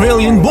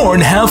 Australian-born,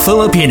 half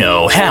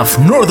Filipino, half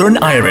Northern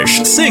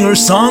Irish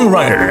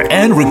singer-songwriter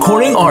and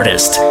recording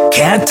artist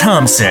Kat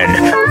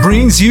Thompson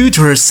brings you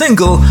to her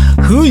single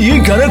Who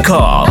You Gonna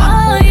Call.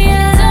 Oh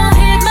yeah, don't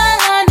hit my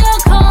line,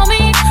 don't call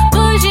me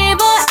bougie,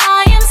 boy,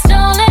 I am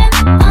stolen.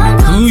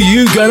 Who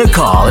You Gonna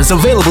Call is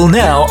available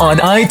now on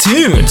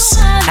iTunes,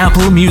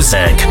 Apple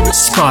Music,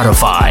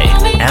 Spotify,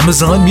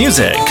 Amazon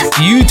Music,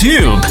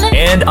 YouTube,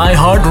 and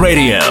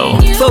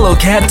iHeartRadio. Follow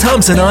Kat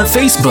Thompson on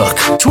Facebook,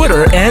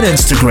 Twitter, and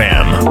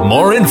Instagram.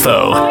 More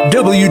info,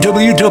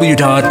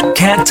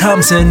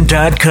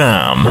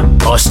 www.katthompson.com.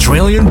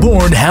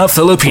 Australian-born, half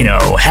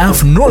Filipino,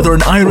 half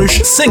Northern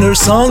Irish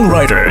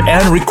singer-songwriter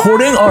and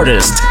recording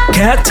artist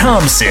Kat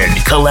Thompson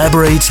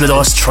collaborates with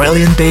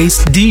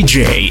Australian-based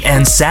DJ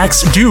and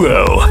sax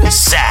duo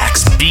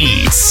Sax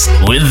Beats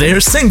with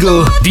their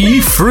single Be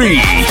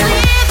Free.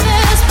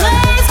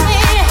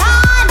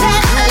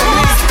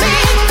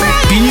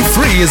 Be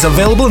Free is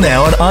available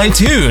now on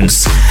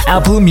iTunes,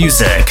 Apple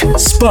Music,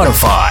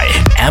 Spotify,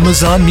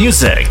 Amazon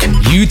Music,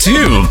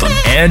 YouTube,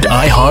 and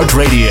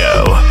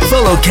iHeartRadio.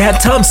 Follow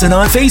Kat Thompson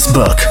on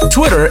Facebook,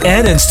 Twitter,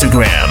 and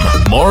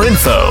Instagram. More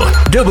info,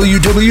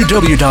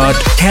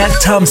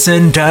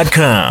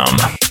 www.katthompson.com.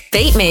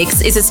 Beat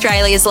Mix is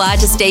Australia's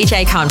largest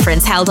DJ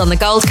conference held on the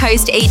Gold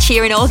Coast each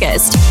year in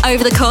August.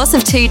 Over the course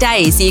of 2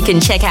 days, you can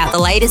check out the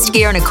latest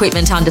gear and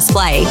equipment on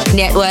display,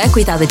 network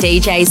with other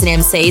DJs and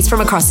MCs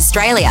from across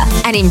Australia,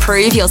 and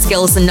improve your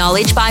skills and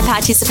knowledge by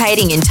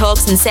participating in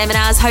talks and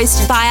seminars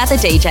hosted by other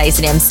DJs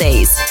and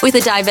MCs. With a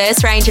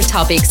diverse range of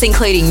topics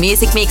including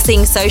music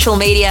mixing, social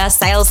media,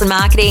 sales and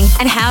marketing,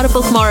 and how to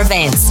book more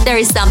events, there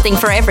is something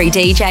for every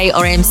DJ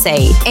or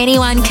MC.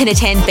 Anyone can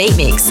attend Beat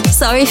Mix,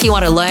 so if you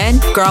want to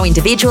learn, grow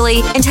individually,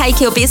 and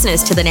take your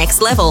business to the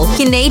next level,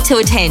 you need to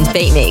attend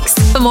Beat Mix.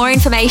 For more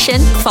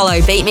information,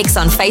 follow Beat Mix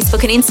on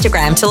Facebook and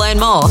Instagram to learn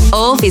more,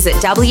 or visit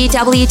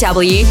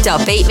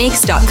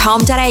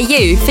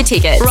www.beatmix.com.au for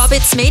tickets.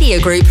 Roberts Media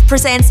Group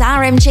presents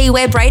RMG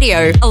Web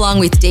Radio, along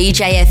with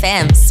DJ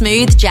FM,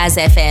 Smooth Jazz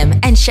FM,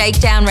 and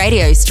Shakedown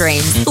radio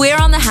streams. We're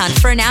on the hunt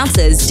for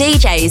announcers,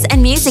 DJs,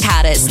 and music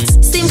artists.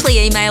 Simply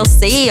email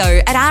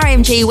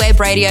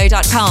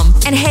CEO@rmgwebradio.com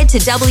and head to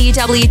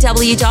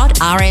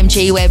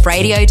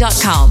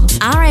www.rmgwebradio.com. ShakeDown.com.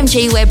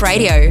 RMG Web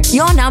Radio,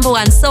 your number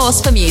one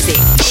source for music.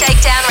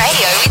 Shakedown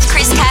Radio with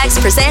Chris Caggs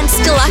presents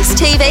Deluxe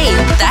TV.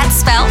 That's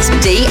spelt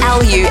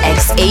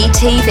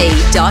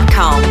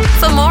DLUXETV.com.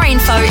 For more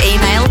info,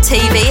 email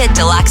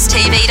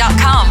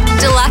tv@deluxetv.com.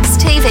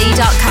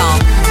 Deluxetv.com,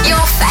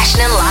 your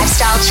fashion and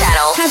lifestyle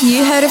channel. Have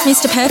you heard of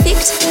Mr.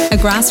 Perfect? A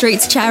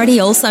grassroots charity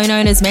also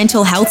known as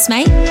Mental Health's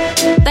Mate?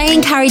 They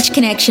encourage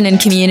connection and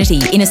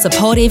community in a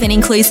supportive and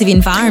inclusive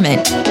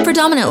environment,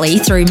 predominantly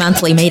through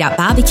monthly meet-up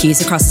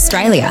barbecues across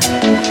Australia.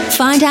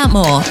 Find out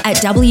more at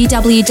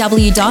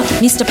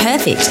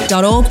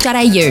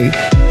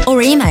www.mrperfect.org.au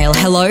or email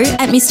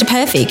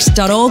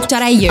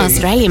hello@mrperfect.org.au.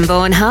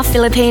 Australian-born, half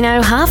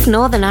Filipino, half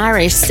Northern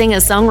Irish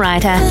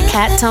singer-songwriter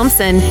Kat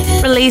Thompson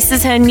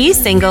releases her new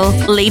single,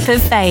 Leap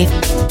of Faith,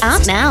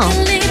 out now.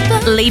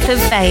 Leap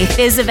of Faith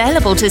is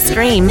available to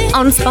stream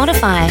on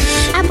Spotify,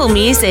 Apple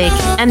Music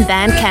and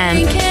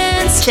Bandcamp.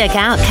 Check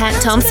out Kat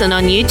Thompson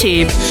on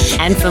YouTube.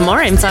 And for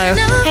more info,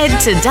 head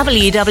to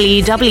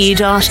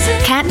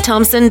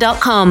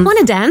www.katthompson.com. Want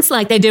to dance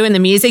like they do in the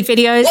music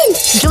videos?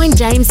 Join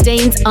James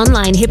Dean's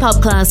online hip-hop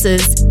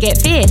classes.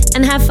 Get fit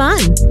and have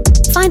fun.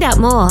 Find out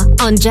more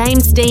on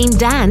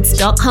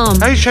jamesdeandance.com.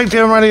 Hey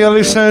Shakedown Radio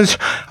listeners,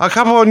 a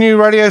couple of new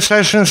radio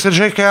stations to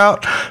check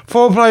out.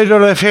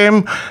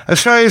 4play.fm,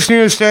 Australia's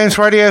newest dance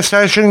radio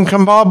station,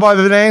 compiled by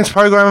the dance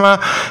programmer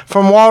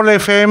from Wild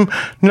FM,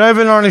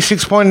 Nova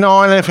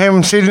 96.9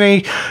 FM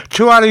Sydney,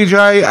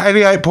 2RDJ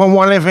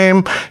 88.1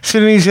 FM,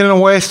 Sydney's Inner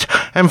West,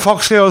 and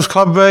Foxtel's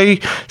Club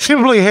B.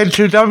 Simply head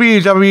to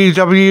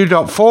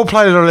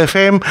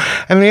www.4play.fm,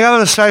 and the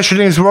other station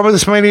is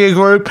Roberts Media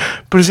Group,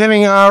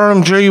 presenting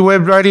RMG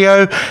Web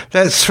Radio.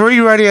 That's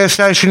 3 radio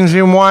stations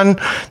in one.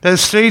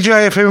 That's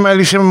DJ FM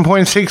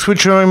 87.6,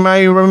 which you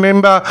may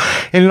remember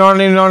in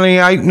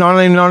 1998,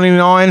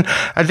 1999,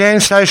 a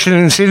dance station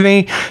in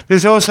Sydney.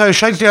 There's also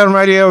Shakedown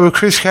Radio with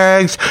Chris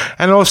Caggs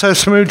and also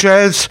Smooth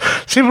Jazz.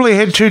 Simply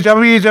head to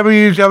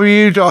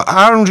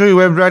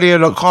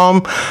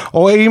www.rmgwebradio.com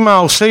or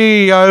email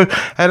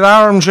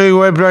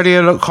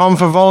CEO@rmgwebradio.com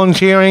for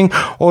volunteering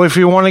or if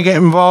you want to get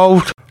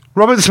involved.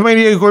 Roberts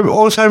Media Group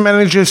also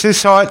manages this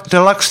site,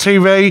 Deluxe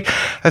TV,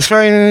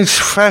 Australia's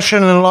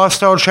fashion and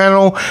lifestyle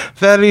channel.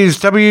 That is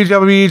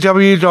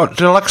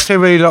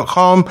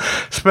www.deluxetv.com,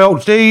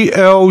 spelled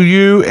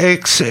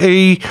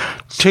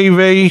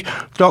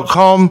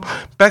DLUXETV.com.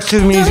 Back to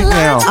the music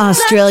now.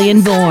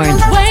 Australian-born,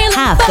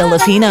 half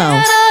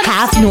Filipino,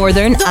 half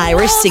Northern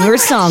Irish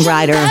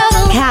singer-songwriter,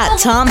 Kat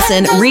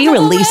Thompson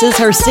re-releases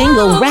her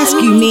single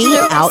Rescue Me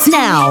out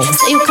now.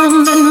 You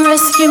come and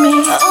rescue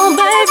me, oh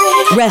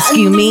baby.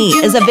 Rescue Me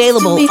is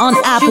available on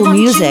Apple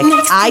Music,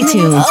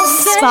 iTunes,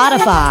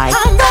 Spotify,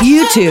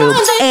 YouTube,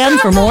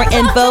 and for more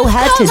info,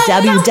 head to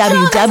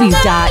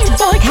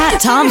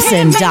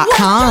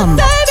www.katthompson.com.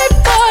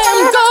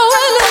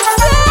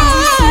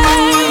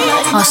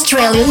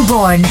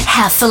 Australian-born,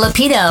 half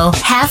Filipino,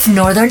 half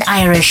Northern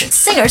Irish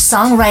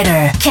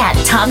singer-songwriter Kat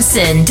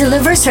Thompson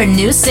delivers her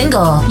new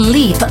single,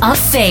 Leap of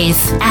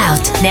Faith,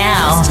 out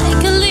now.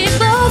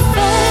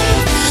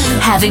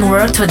 Having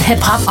worked with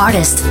hip-hop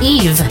artist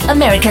Eve,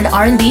 American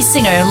R&B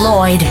singer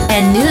Lloyd,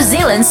 and New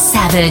Zealand's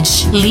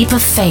Savage, Leap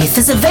of Faith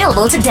is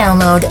available to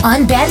download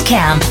on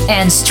Bandcamp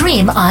and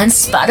stream on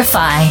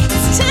Spotify.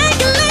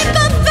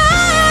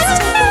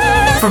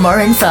 For more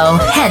info,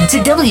 head to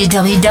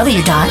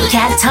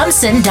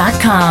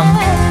www.katthompson.com.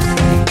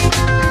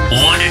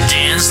 Want to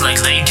dance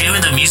like they do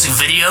in the music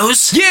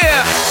videos?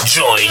 Yeah!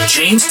 Join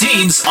James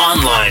Dean's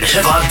online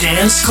hip-hop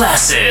dance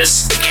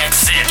classes. Get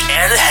fit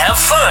and have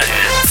fun.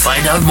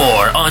 Find out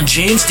more on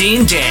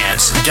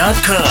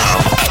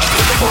jamesdeandance.com.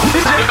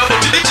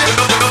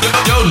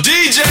 Yo,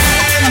 DJ!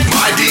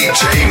 My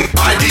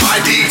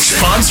DJ!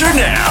 Sponsor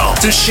now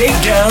to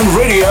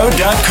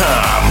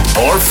ShakeDownRadio.com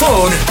or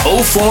phone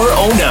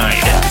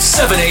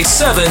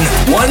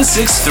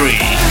 0409-787-163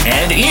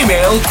 and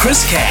email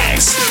Chris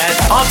Caggs at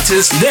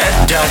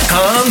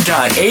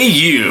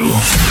optusnet.com.au.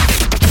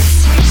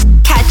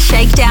 Catch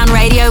Shakedown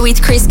Radio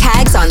with Chris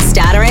Caggs on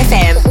Starter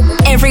FM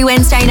every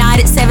Wednesday night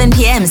at 7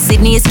 p.m.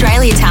 Sydney,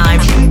 Australia time.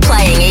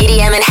 Playing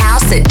EDM and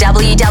house at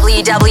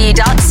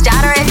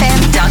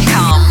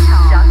www.starterfm.com.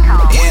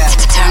 Yeah.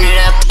 Turn it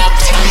up,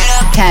 turn it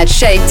up. Catch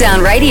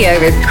Shakedown Radio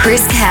with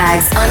Chris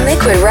Caggs on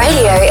Liquid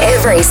Radio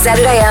every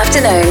Saturday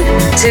afternoon,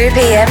 2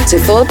 p.m. to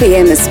 4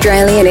 p.m.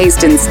 Australian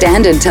Eastern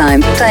Standard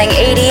Time, playing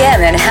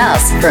EDM and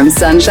house from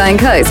Sunshine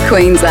Coast,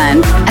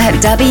 Queensland at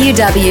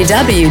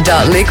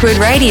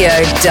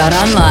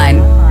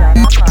www.liquidradio.online.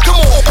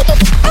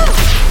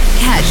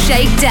 Catch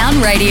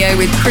Shakedown Radio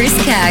with Chris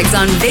Caggs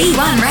on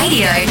V1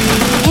 Radio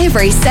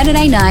every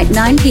Saturday night,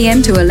 9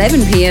 p.m. to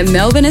 11 p.m.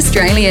 Melbourne,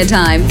 Australia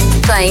time,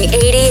 playing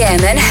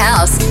EDM and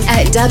house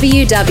at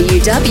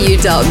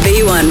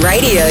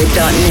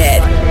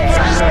www.v1radio.net.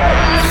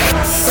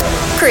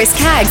 Chris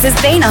Caggs has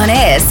been on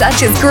air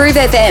such as Groove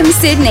FM,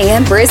 Sydney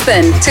and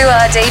Brisbane,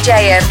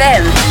 2RDJ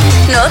FM,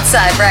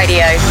 Northside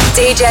Radio,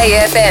 DJ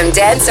FM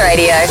Dance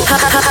Radio,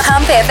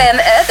 Hump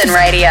FM Earthen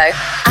Radio,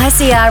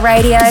 ICR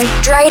Radio,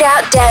 Drayed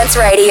Out Dance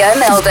Radio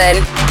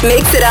Melbourne,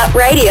 Mix It Up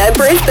Radio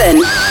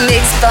Brisbane,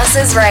 Mixed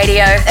Bosses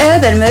Radio,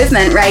 Urban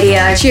Movement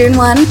Radio, Tune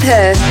 1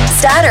 Perth,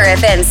 Starter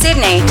FM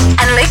Sydney,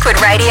 and Liquid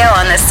Radio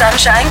on the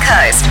Sunshine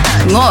Coast.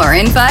 More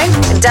info,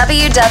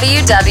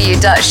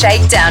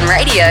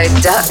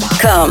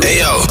 www.shakedownradio.com. Hey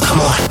yo,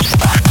 come on.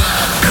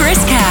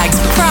 Chris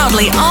Caggs,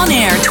 proudly on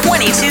air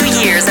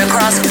 22 years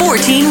across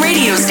 14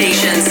 radio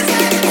stations,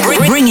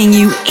 bringing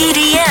you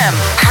EDM,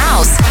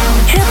 house,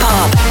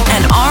 hip-hop,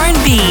 and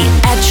R&B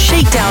at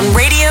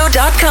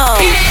shakedownradio.com.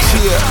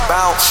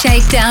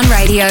 Shakedown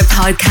Radio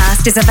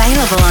podcast is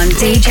available on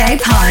DJ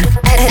Pod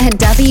at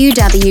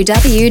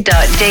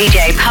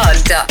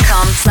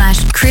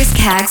www.djpod.com/Chris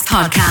Caggs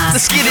Podcast.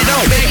 Let's get it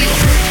on, baby.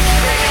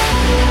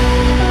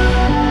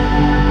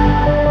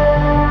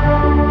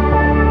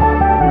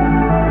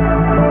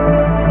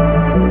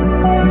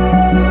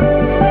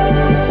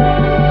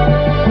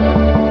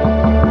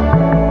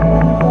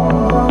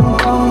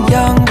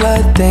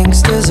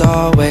 Thinks there's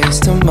always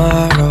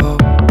tomorrow.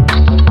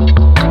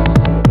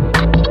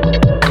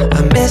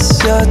 I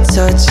miss your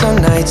touch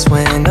on nights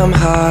when I'm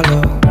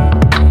hollow.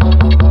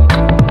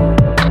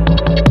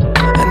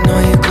 I know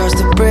you crossed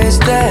the bridge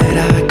that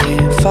I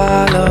can't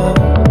follow.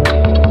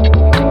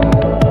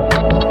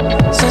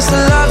 Since the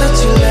love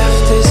that you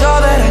left is all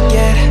that I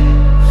get,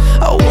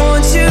 I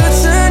want you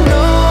to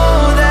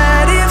know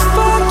that if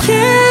I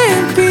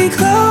can't be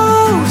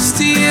close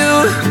to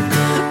you,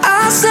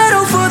 I'll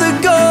settle for the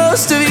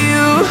ghost of you.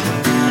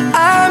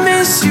 I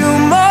miss you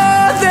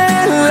more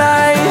than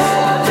life.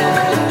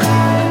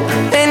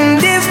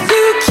 And if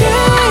you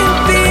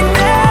can't be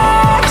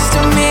next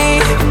to me,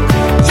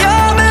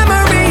 your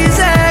memory is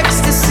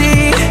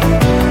ecstasy.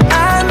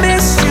 I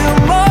miss you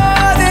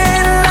more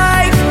than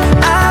life.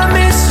 I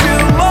miss you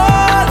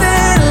more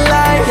than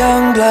life.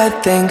 Young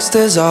blood thinks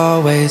there's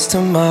always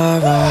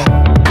tomorrow.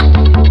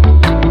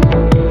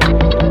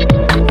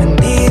 I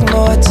need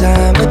more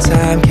time, but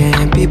time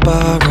can't be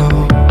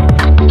borrowed.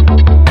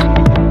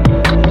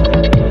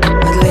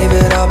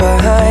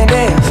 Behind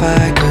it if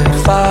I could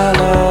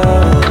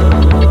follow.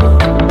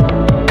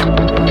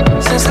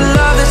 Since the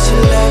love that you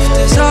left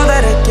is all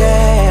that I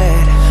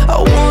get, I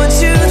want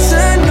you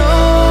to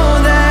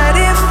know that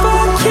if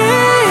I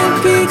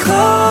can't be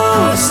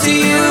close to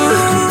you,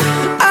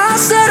 I'll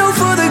settle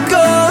for the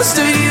ghost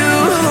of you.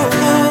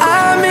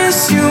 I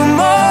miss you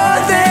more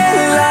than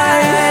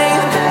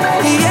life,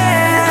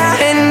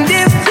 yeah. And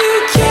if you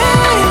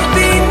can't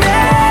be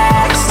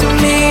next to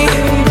me,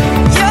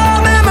 your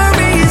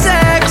memory is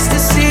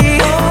ecstasy.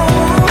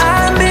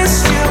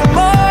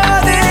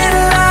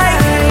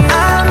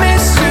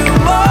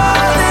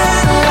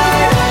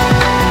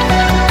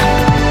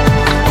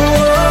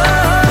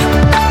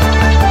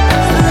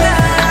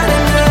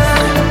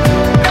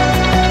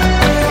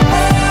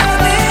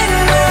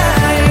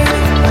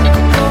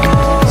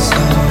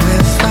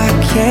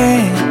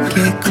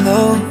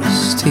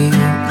 Close to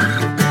you,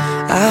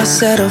 I'll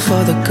settle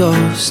for the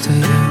ghost of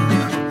you.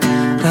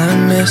 I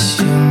miss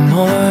you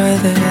more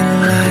than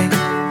life.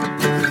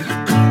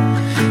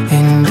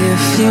 And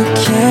if you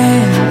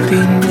can't be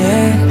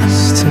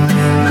next to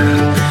me,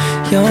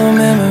 your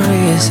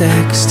memory is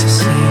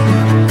ecstasy.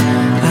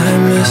 I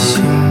miss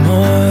you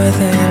more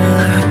than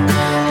life.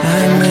 I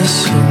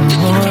miss you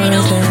more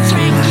than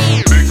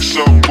life. Big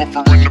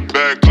subwoofer in the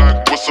back,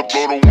 like what's up?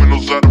 Blow the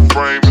windows out the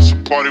frame. It's a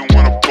party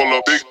when I pull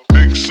up. Big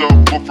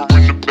subwoofer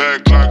in the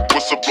back, like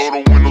what's up? Blow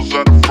the windows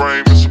out the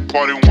frame. It's a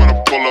party when I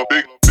pull up.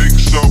 Big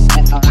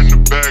subwoofer in the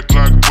back,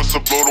 like what's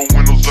up? Blow the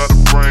windows out the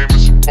frame.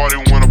 It's a party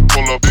when I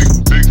pull up. Big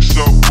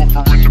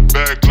subwoofer in the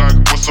back, like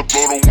what's up?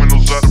 Blow the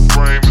windows out the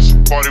frame. It's a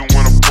party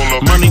when I pull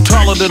up. Money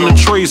taller than the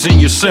trees in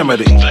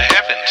Yosemite. The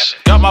heavens.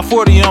 Got my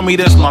 40 on me,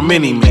 that's my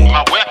mini-me.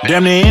 My weapon.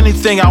 Damn near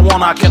anything I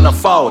want, I can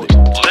afford it.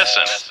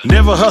 Listen.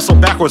 Never hustle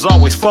backwards,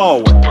 always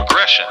forward.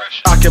 Progression.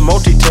 I can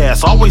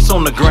multitask, always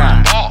on the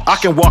grind. I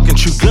can walk and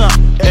chew gum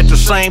at the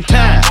same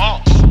time.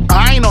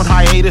 I ain't on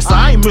hiatus,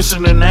 I ain't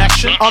missing in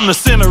action. I'm the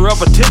center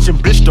of attention,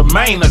 bitch, the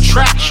main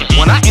attraction.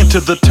 When I enter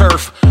the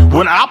turf,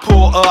 when I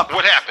pull up,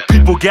 what happened?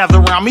 People gather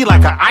around me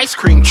like an ice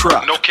cream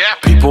truck. No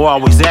cap. People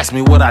always ask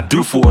me what I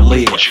do for a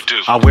live. What you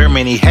do? I wear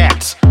many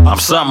hats, I'm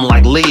something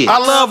like Liz. I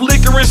love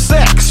liquor and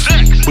sex.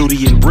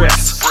 Booty and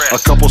breasts. A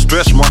couple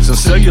stretch marks and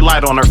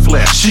cellulite on her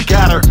flesh. She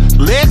got her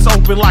legs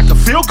open like a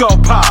field goal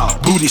pile.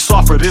 Booty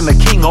softer than the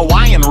King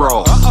Hawaiian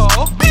roll.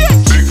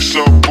 Big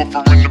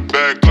subwoofer in the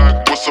back,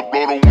 like what's up?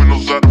 Blow the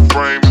windows out the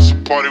frame. It's a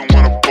party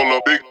when I pull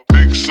up. Big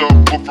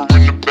subwoofer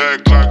in the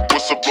back, like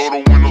what's up? Blow the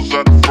windows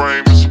out the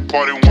frame. It's a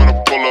party when I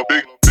pull up.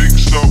 Big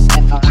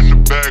subwoofer in the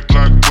back,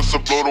 like what's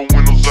up? Blow the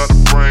windows out the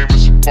frame.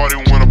 It's a party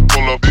when I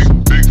pull up.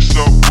 Big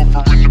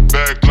subwoofer in the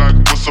back, like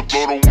what's up?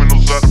 Blow the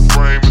windows out the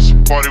frame. It's a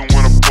party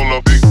when I pull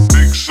up.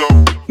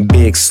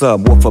 Big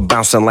subwoofer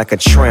bouncing like a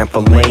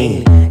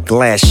trampoline.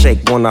 Glass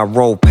shake when I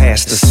roll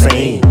past the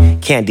scene.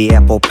 Candy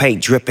apple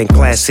paint dripping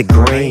classic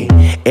green.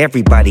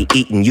 Everybody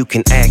eating, you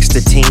can ask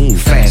the team.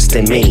 Fast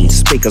and mean,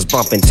 speakers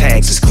bumping,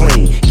 tags is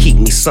clean. Keep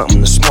me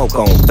something to smoke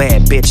on,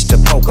 bad bitch to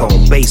poke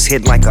on. Bass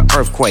hit like an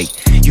earthquake.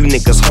 You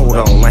niggas hold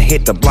on, I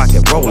hit the block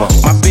and roll on.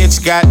 My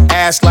bitch got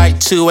ass like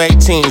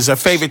 218s. Her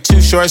favorite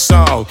Too Short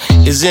song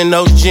is In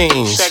Those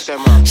Jeans.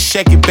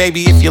 Shake it,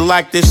 baby, if you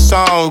like this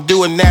song.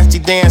 Do a nasty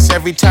dance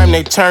every time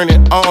they turn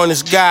it on.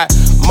 It's got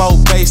more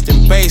bass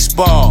than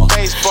baseball.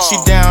 She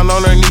down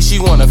on her knees, she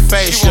want a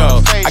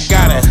facial. I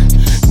gotta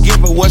give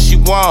her what she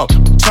want.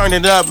 Turn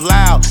it up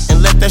loud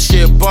and let that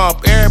shit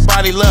bump.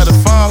 Everybody love the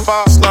funk.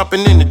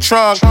 Slumping in the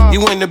trunk.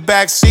 You in the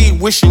back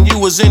seat, wishing you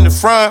was in the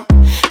front.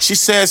 She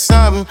said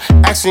something,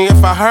 asked me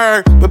if I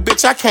heard, but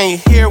bitch, I can't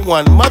hear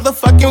one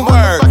motherfucking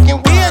word.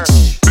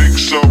 Bitch. Big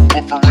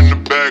subwoofer in the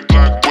back,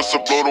 like what's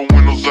up? Blow the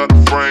windows out the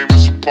frame.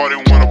 It's a party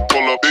when I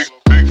pull up. Big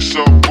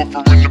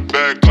subwoofer in the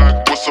back,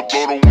 like what's up?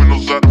 Blow the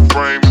windows out the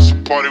frame. It's a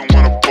party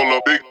when I pull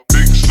up. Big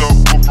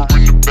subwoofer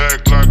in the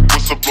back, like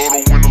what's up? Blow the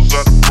windows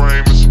out the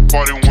frame. It's a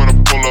party when I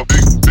pull up.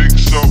 Big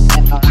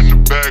subwoofer in the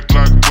back,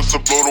 like what's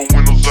up? Blow the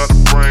windows out the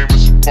frame.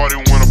 It's a party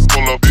when I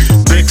pull up.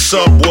 Big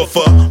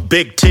subwoofer,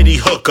 big titty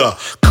hooker,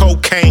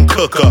 cocaine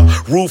cooker,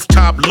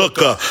 rooftop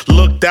looker,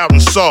 looked out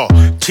and saw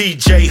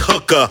TJ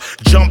Hooker,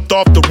 jumped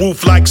off the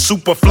roof like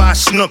Superfly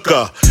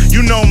Snooker.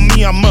 You know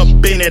me, I'm up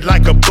in it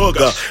like a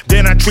booger.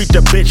 Then I treat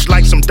the bitch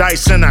like some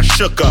dice and I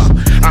shook her.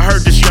 I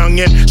heard this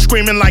youngin'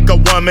 screaming like a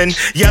woman,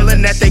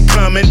 yelling that they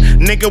coming.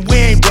 Nigga, we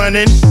ain't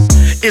running.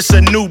 It's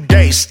a new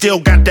day, still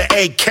got the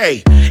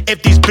AK.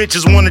 If these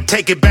bitches wanna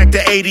take it back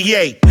to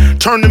 88,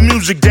 turn the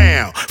music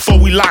down before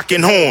we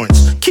lockin'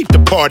 horns. Keep the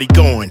party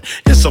going,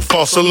 it's a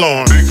false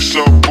alarm. Big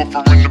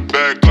subwoofer in the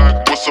back,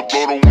 like what's up?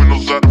 Blow the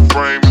windows out the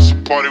frame. It's a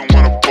party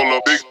when I pull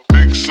up. Big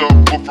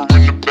subwoofer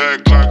in the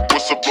back, like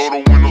what's up? Blow the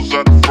windows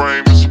out the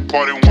frame. It's a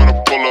party when I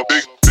pull up.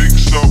 Big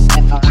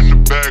subwoofer in the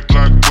back,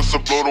 like what's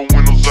up? Blow the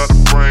windows out the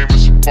frame.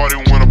 It's a party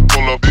when I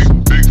pull up.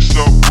 Big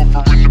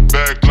subwoofer in the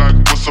back, like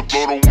what's up?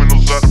 Blow the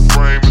windows out the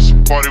frame. It's a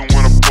party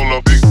when I pull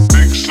up. Big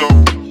sub.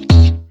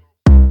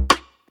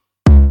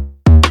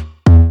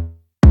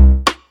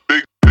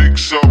 Big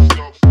sub.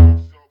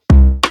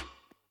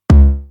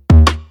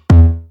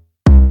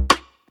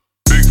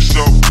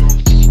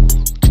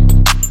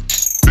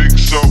 Big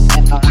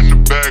subwoofer in the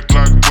back,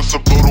 like what's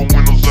up? Blow the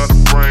windows out the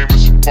frame.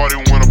 It's a party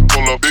when I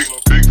pull up. Big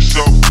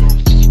sub.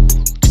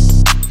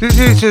 This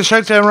is the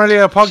Shakedown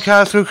Radio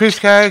podcast with Chris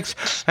Caggs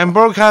and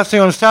broadcasting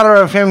on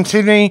Starter FM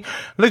Sydney,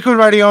 Liquid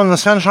Radio on the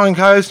Sunshine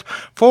Coast,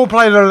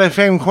 4Play Little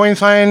FM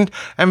Queensland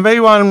and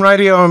V1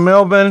 Radio in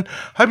Melbourne.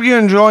 Hope you're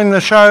enjoying the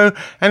show,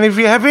 and if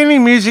you have any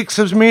music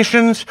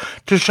submissions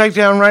to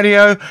Shakedown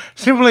Radio,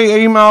 simply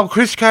email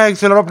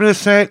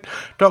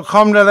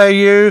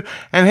chriscaggs@optusnet.com.au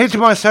and head to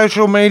my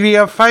social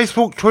media,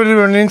 Facebook,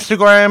 Twitter and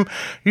Instagram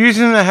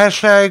using the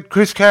hashtag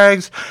Chris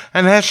Caggs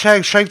and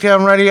hashtag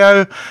Shakedown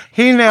Radio.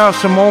 Here now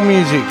some more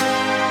music.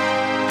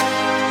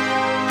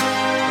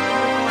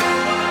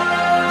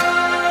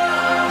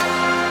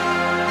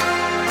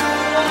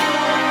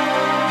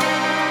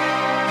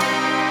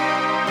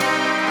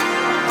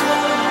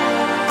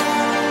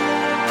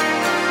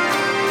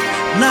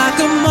 Like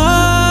a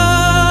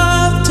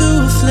moth to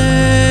a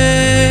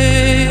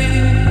flame,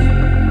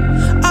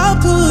 I'll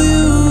pull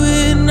you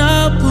in,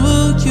 I'll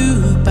pull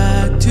you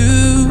back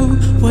to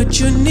what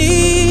you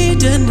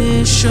need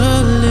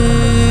initially.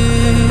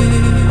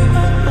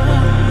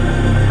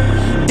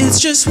 It's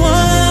just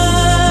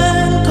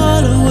one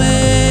call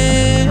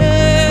away,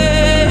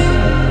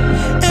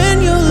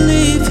 and you'll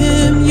leave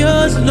him,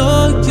 you're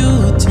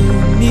loyal to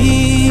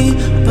me,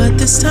 but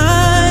this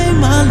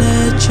time I'll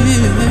let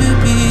you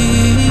be.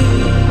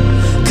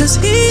 'Cause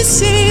he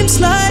seems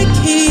like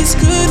he's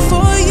good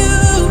for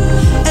you,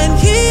 and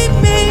he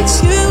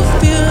makes you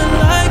feel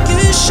like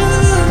you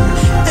should.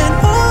 And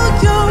all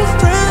your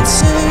friends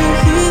say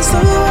he's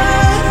the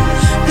one,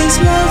 his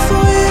love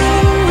for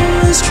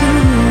you is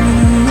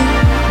true.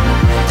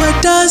 But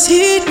does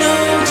he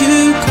know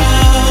you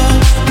call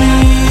me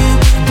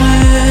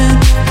when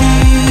he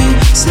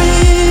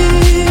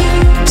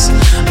sleeps?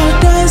 Or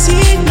does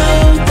he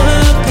know the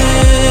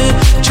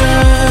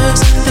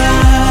pictures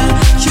that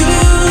you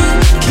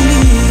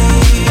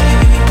keep?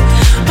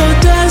 Or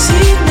does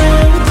he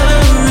know the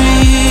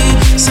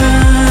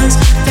reasons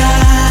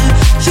that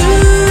you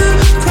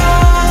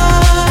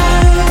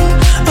cry?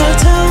 Or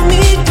tell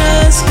me,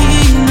 does he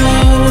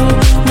know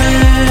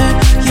where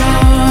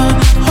your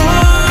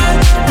heart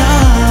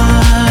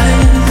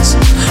lies?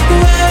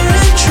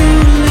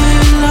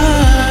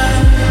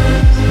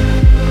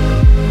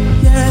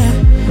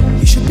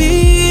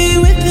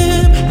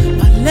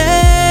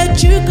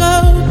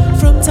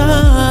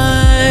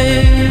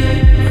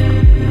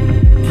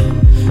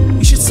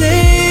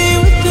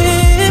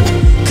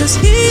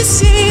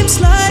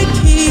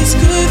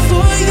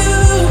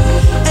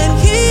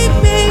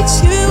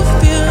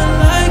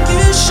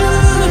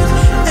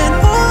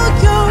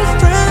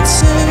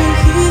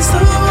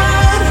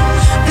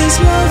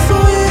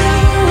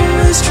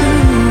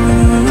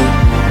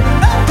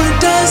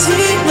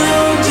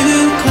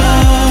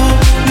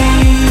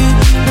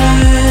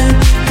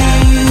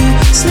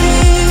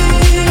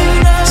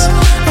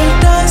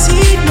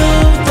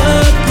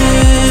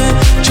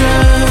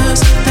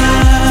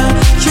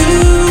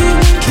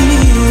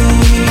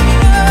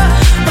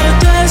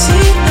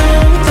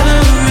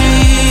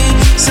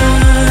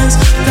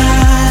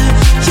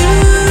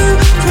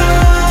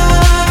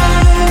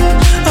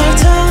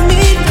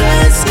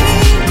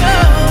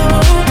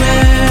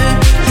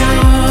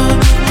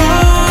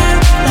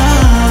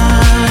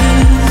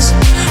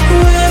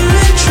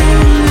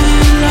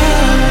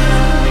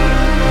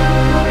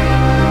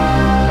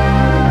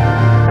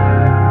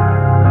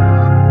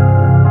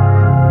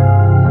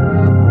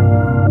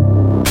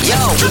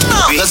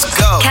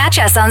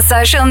 Catch us on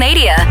social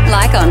media,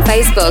 like on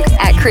Facebook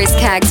at Chris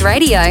Caggs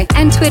Radio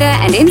and Twitter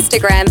and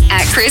Instagram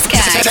at Chris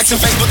Caggs. Text and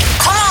Facebook.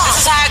 Come on, this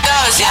is how it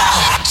goes,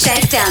 yeah.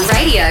 Shakedown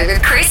Radio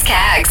with Chris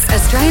Caggs,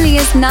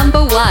 Australia's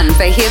 #1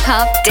 for hip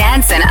hop,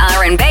 dance, and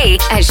R&B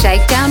at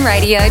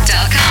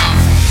ShakeDownRadio.com.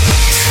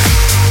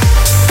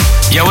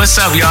 Yo, what's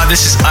up, y'all?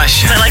 This is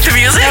Usher. I like the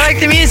music. I like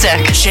the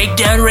music.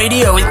 Shakedown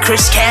Radio with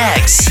Chris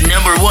Caggs,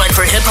 #1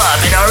 for hip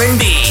hop and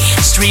R&B.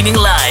 Streaming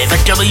live at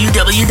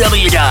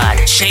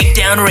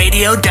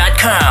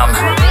www.shakedownradio.com.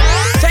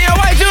 Tell your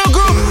white dude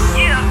group.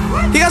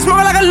 He got smoke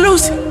like a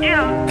Lucy.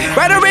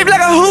 Ride a rape like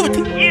a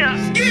hoopty.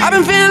 I've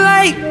been feeling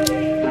like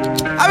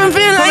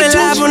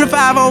live on the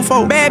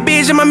 504. Bad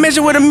bitch in my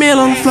mission with a meal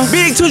on the floor.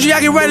 Big Tucci, I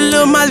can write a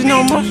little Mozzie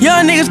no more.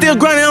 Young niggas still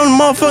grinding on the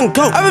motherfucking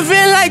coat. I've been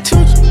feeling like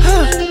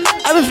Tucci.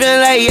 I've been feeling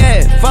like,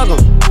 yeah, fuck em.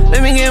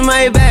 Let me get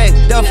my bag,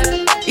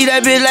 duffel. Eat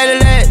that bitch like the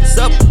last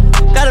supper.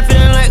 Got a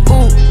feeling like,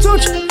 ooh,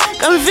 Tucci.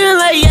 Got me feeling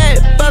like, yeah,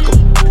 fuck em.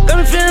 Got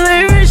me feeling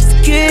like rich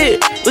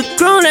kid with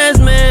grown ass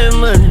man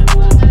money.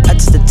 I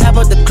just the top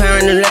of the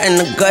clearing and letting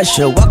the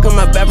gusher. Walk in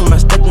my bathroom, I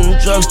stepped in the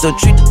drugstore.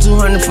 Treat the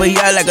 200 for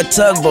y'all like a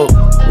tugboat.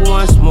 Who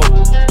wants more?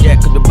 Yeah,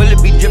 cause the bullet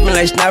be dripping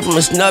like snot from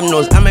a snub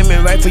nose. I made me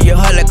right for your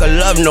heart like a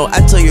love note. I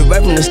told you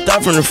right from the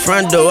start, from the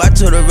front door. I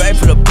told her right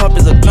for the pump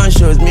is a gun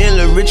show. It's me and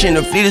Lil Richie and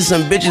the fleet of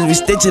some bitches. We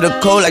stick to the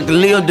code like the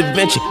Leo da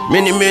Vinci.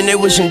 Many men, they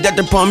wishing death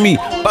upon me.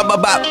 Bop,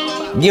 bop, bop.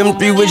 Give them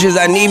 3 wishes.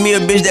 I need me a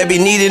bitch that be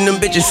needing them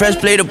bitches. Fresh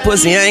plate of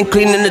pussy. I ain't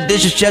cleaning the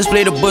dishes. Chest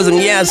plate of bosom.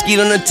 Yeah, I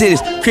skied on the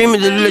titties. Creamy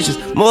delicious.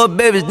 More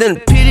babies than a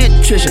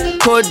pediatrician.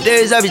 Cold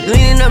days, I be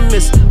leaning, I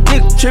miss it.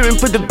 Nigga trippin',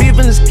 put the beef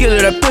in the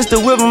skillet. I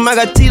pistol whip him, I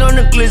got teeth on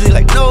the glizzy.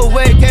 Like, no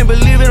way, can't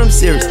believe it, I'm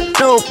serious.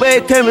 No way,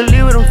 can't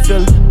believe it, I'm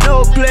feeling.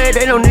 No play,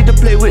 they don't need to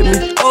play with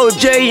me.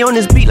 OJ on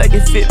this beat like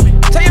it fit me.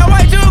 Tell your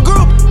white dude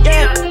group,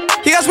 yeah.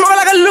 He got smoke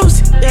like a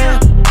Lucy,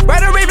 yeah.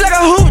 Ride a rape like a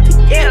hoopty,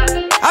 yeah.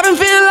 I've been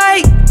feeling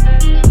like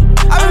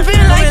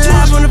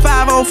live on the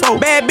 504.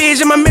 Bad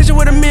bitch in my mission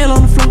with a meal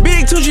on the floor.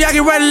 Big Tucci, I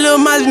can write a little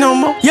Mozzie no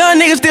more. Young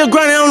niggas still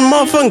grinding on the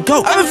motherfucking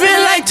coat. I've been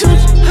feeling like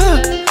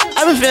Tucci,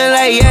 I've been feeling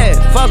like, yeah,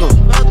 fuck em.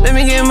 Let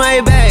me get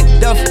my bag,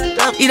 duffel.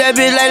 Eat that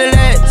bitch like the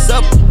last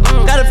supper.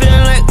 Got a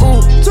feeling like,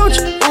 ooh,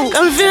 Tucci.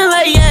 Got me feeling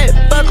like, yeah,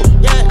 fuck em.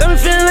 Got me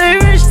feeling like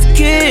rich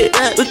kid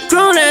with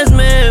grown ass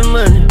man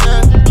money.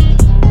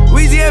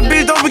 Weezy ass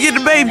bitch, don't forget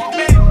the baby.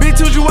 Big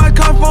Tucci white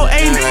car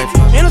 480.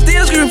 And I'm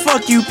still screaming,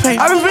 fuck you, pay.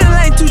 I been feeling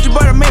like Tucci,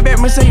 but I made back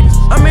Mercedes.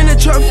 I'm in the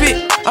truck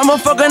fit. I'ma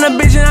fuck on a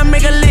bitch and I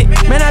make a lick.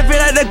 Man, I feel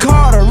like the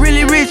Carter,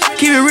 really rich.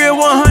 Keep it real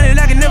 100,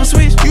 I can never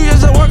switch. You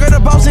just a worker, the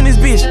boss in this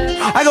bitch.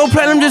 I go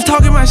platinum just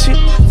talking my shit.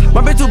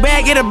 My bitch too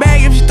bad, get a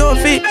bag if she throw a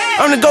fit.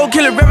 I'm the go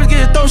killer, rappers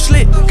get a throat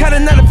slit. Cut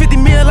another 50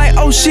 mil like,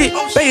 oh shit.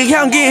 Bank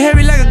account getting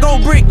heavy like a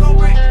gold brick.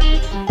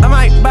 I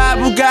might buy a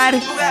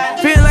Bugatti.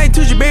 Feeling like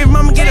Tucci, baby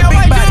mama get a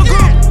big body.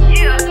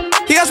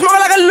 He got smoke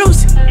like a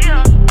Lucy.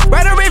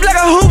 Ride a rape like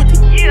a hoopty.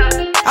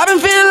 I've been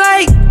feeling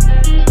like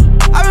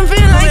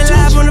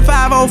live on the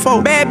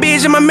 504. Bad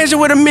bitch in my mission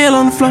with a meal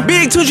on the floor.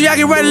 Big Tucci, I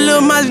can write a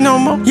little Mozzie no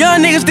more.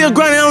 Young niggas still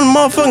grinding on the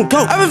motherfucking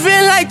coat. I've been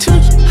feeling like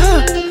Tucci.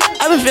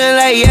 I've been feeling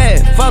like,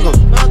 yeah, fuck em.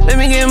 Let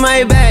me get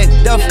my bag,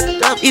 duffel.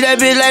 Eat that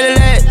bitch like the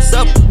last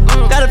supper.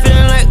 Got a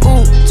feeling like,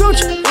 ooh,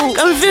 Tucci.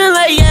 Got me feeling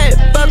like, yeah,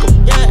 fuck em.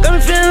 Got me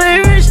feeling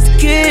like rich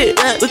kid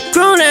with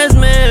grown ass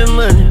man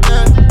money.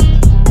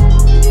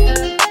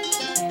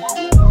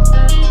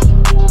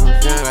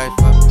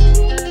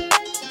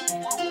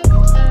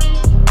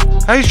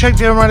 Hey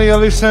Shakedown Radio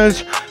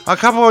listeners, a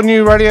couple of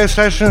new radio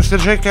stations to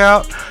check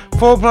out.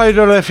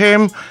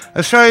 4Play.fm,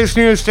 Australia's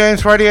newest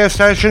dance radio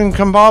station,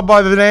 compiled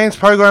by the dance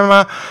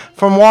programmer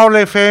from Wild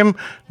FM,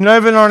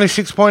 Nova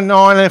 96.9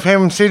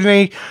 FM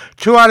Sydney,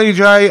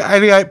 2RDJ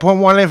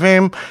 88.1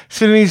 FM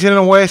Sydney's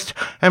Inner West,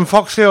 and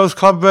Foxtel's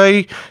Club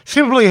B.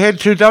 Simply head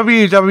to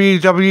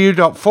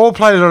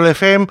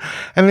www.4play.fm,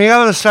 and the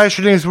other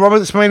station is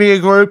Roberts Media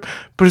Group,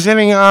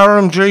 presenting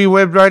RMG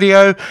Web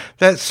Radio.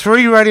 That's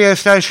 3 radio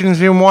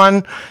stations in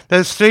one.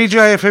 That's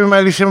DJ FM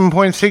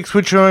 87.6,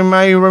 which you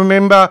may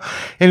remember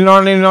in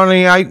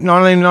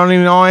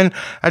 1998-1999,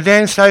 a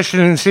dance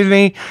station in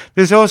Sydney.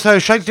 There's also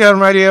Shakedown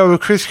Radio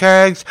with Chris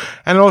Caggs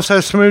and also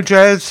Smooth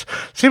Jazz.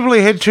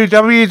 Simply head to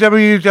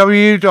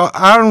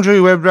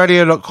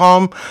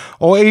www.rmgwebradio.com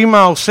or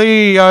email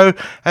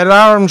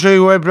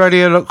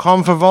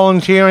ceo@rmgwebradio.com for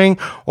volunteering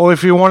or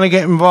if you want to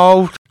get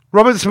involved.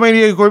 Roberts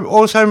Media Group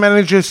also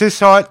manages this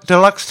site,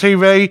 Deluxe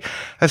TV,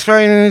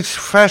 Australia's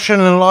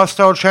fashion and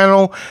lifestyle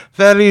channel.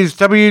 That is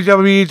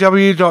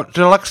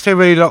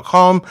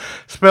www.deluxetv.com,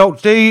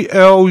 spelt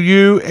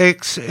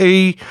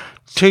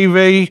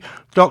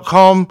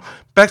DLUXETV.com.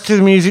 Back to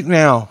the music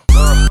now.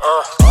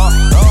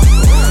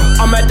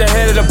 I'm at the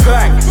head of the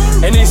pack,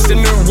 and it's the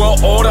new world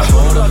order.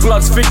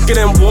 Blood's thicker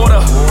than water,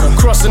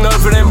 crossing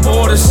over them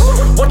borders.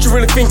 What you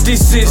really think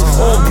this is?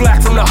 All black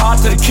from the heart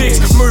to the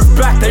kicks. Move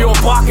back, they all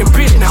barking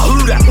bitch. Now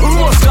who that? Who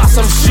wants to start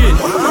some shit?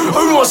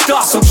 Who wants to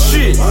start some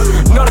shit?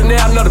 Not a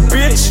now, not a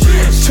bitch.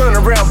 Turn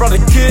around, brother,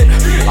 get.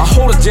 I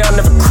hold it down,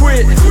 never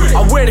quit.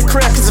 I wear the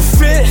crown cause it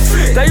fit.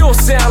 They all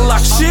sound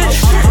like shit.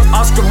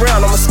 Ask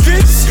around, I'm a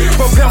skit.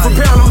 But pound for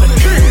pound, I'm the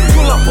king.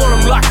 Pull up on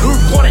them like who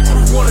want it?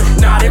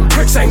 Nah, them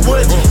pricks ain't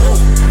worthy.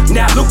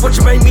 Now look what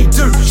you made me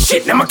do.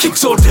 Shit, now my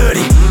kick's all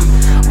dirty.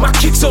 My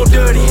kick's all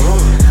dirty.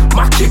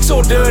 My kick's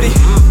all dirty.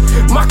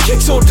 My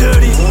kick's all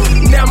dirty.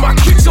 Now my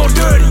kick's all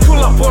dirty.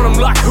 Pull up on them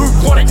like who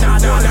want it? Nah,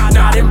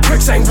 them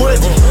pricks ain't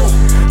worthy.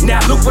 Now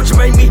look what you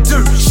made me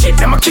do. Shit,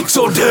 now my kick's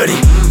all dirty.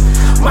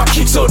 My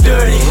kick's all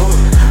dirty.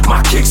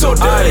 My kick's all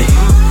dirty.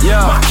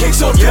 My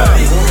kick's all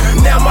dirty.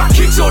 Now my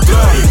kick's all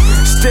dirty.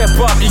 Step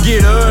up, you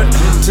get hurt.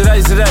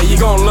 Today's the day, you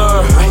gon'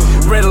 learn.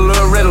 Red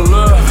alert, red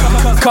alert.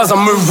 Cause I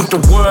move with the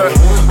word.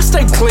 I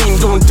stay clean,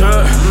 doing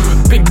dirt.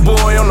 Big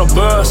boy on the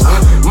burst.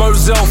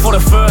 Moselle for the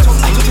first.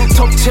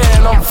 Top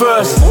 10, I'm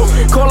first.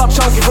 Call up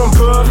Chunky from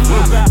Perth.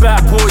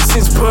 Bad boy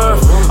since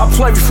birth. I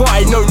play before I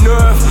ain't no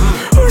nerve.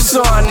 Who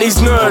signed these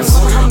nerds?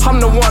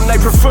 I'm the one they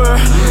prefer.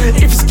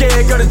 If you're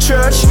scared, go to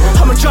church.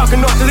 I'm a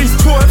juggernaut to these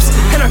twerps.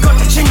 And I got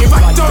the chingy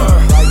right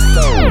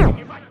there.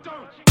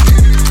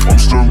 I'm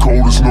stone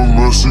cold, it's no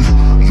mercy.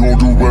 Your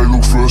Dubai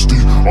look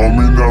thirsty. I'm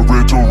in that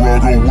red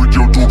Toronto with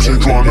your dope, she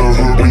tryna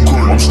hurt me.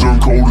 I'm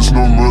stone cold, it's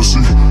no mercy.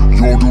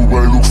 Your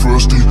Dubai look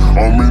thirsty.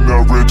 I'm in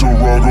that red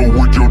Toronto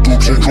with your dope,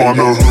 she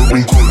tryna hurt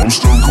me. I'm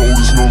stone cold,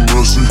 it's no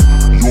mercy.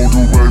 Your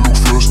Dubai look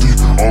thirsty.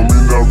 I'm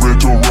in that red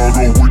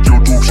Toronto with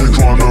your dope, she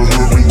tryna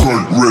hurt me.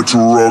 Red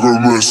Toronto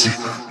mercy.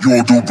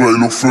 Your Dubai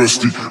look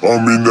thirsty.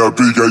 I'm in that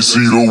big AC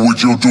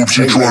with your dope,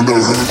 she tryna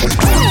hurt me.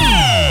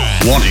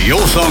 Want your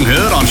song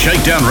heard on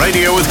Shakedown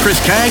Radio with Chris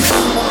Caggs?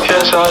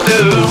 Yes, I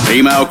do.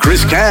 Email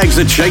Chris Caggs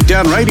at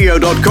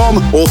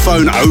shakedownradio.com or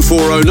phone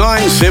 0409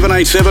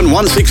 787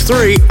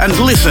 163 and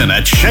listen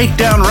at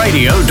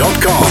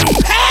shakedownradio.com.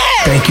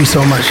 Thank you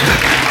so much.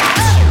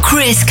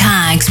 Chris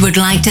Caggs would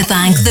like to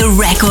thank the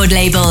record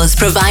labels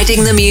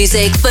providing the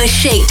music for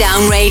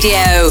Shakedown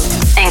Radio,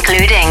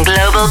 including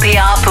Global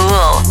PR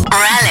Pool,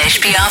 Relish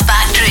PR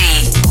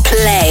Factory,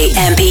 Play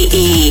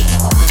MPE,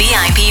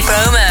 VIP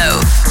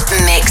Promo,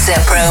 Mixer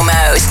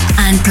Promos,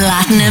 and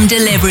Platinum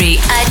Delivery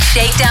at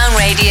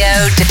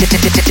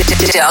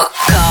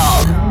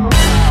shakedownradio.com.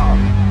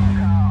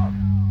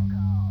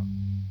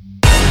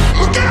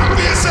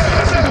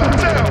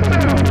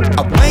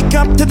 I wake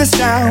up to the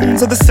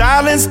sounds of the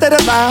silence that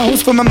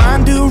allows for my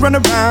mind to run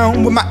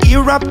around with my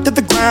ear up to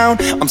the ground.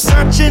 I'm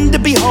searching to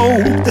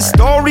behold the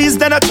stories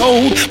that I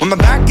told when my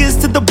back is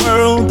to the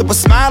world that was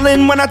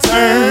smiling when I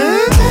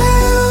turned.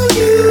 Tell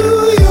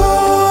you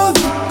you're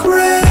the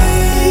greatest,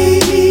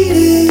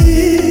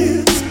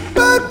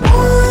 but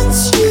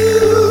once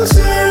you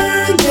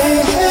turn,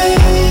 they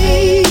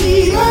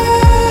hate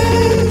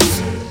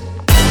us.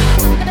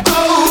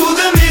 Oh,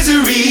 the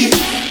misery.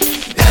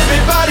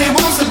 Everybody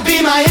wants to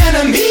be my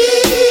enemy.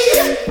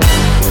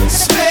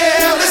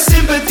 Spare the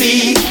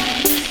sympathy.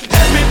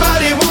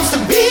 Everybody wants to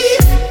be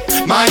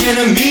my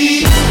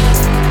enemy.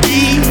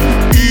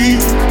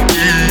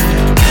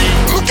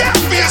 Look out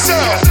for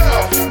yourself.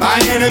 My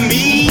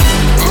enemy.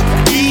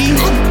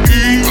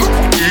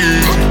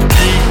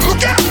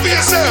 Look out for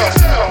yourself.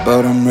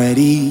 But I'm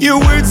ready. Your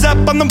words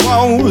up on the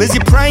wall as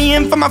you're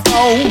praying for my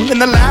phone, and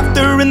the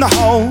laughter in the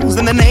halls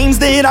and the names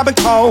that I've been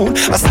called.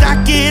 I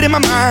stack it in my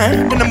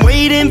mind and I'm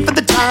waiting for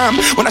the time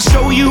when I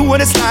show you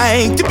what it's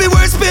like to be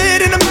worse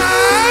fit in a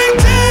mind.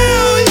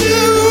 Tell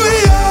you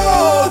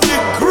you're the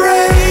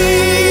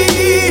greatest,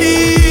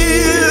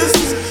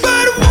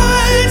 but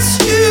once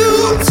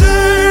you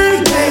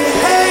turn, they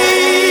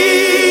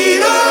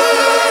hate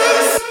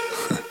us.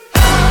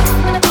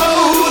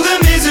 Oh, the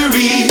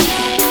misery.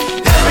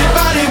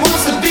 Everybody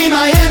wants to be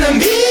my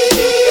enemy.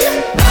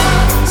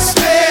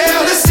 Spare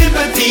the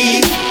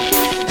sympathy.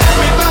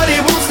 Everybody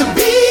wants to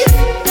be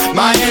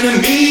my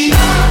enemy.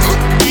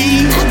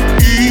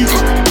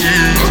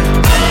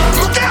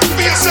 Look out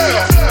for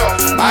yourself.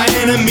 My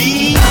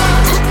enemy.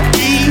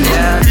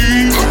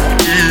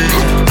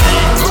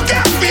 Look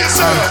out for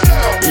yourself.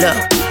 Look,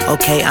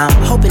 okay, I'm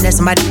hoping that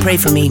somebody pray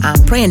for me.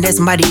 I'm praying that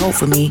somebody hope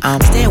for me.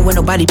 I'm staying where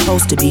nobody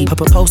supposed to be.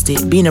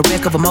 Posted, being a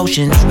wreck of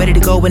emotions. Ready to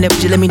go whenever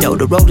you let me know.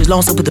 The road is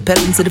long, so put the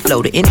pedal into the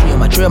flow. The energy on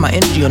my trail, my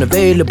energy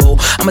unavailable.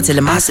 I'ma tell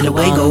him my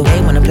silhouette go.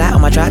 Hey, when I fly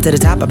on my drive to the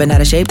top, I've been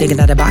out of shape, thinking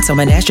out the box. I'm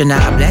an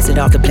astronaut. I blasted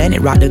off the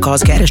planet, rock that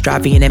caused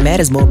catastrophe, and it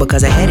matters more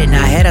because I had it.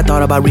 Now I had, I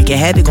thought about wreaking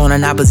havoc on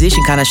an opposition,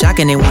 kinda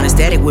shocking. They want a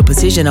static with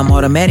precision. I'm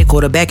automatic,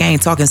 quarterback. I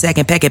ain't talking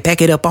second, pack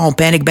it up on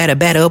panic,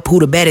 batter up. Who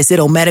the baddest? It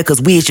don't matter,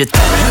 cause we is your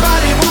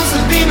Everybody wants to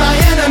be my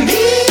enemy.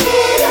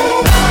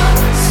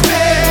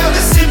 Spare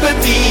the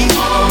sympathy.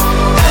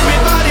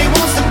 Everybody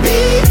wants to be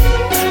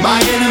my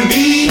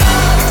enemy.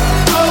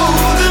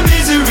 Oh, the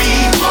misery.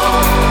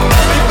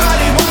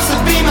 Everybody wants to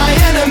be my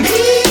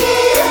enemy.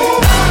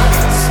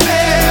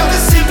 Spare the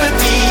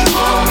sympathy.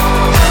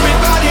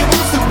 Everybody wants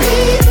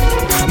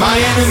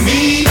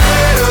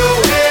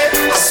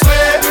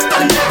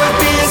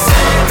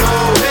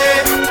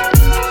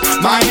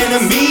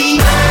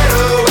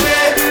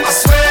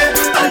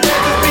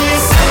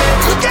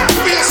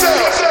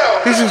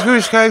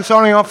Chris Cagg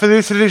signing off for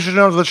this edition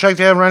of the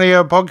Shakedown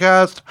Radio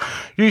podcast.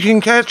 You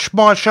can catch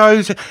my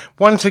shows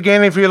once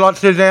again if you'd like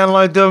to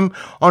download them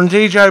on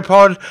DJ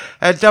Pod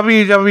at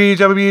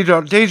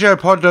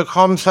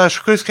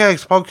www.djpod.com/Chris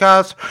Caggs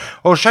podcast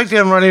or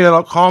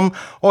shakedownradio.com,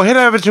 or head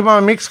over to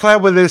my Mixcloud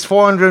where there's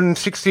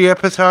 460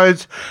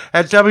 episodes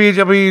at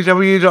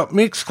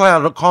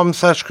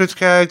www.mixcloud.com/Chris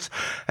Caggs.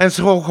 And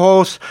so, of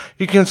course,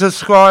 you can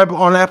subscribe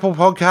on Apple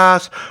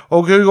Podcasts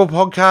or Google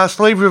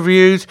Podcasts, leave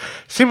reviews,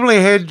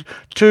 simply head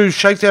to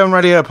Shakedown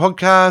Radio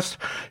Podcast.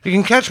 You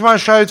can catch my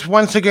shows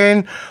once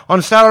again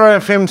on Starter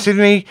FM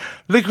Sydney,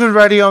 Liquid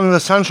Radio on the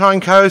Sunshine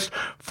Coast,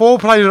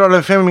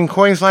 4Play.fm in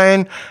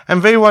Queensland,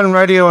 and V1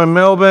 Radio in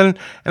Melbourne.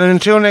 And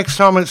until next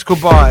time, it's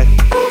goodbye.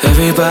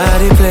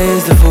 Everybody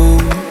plays the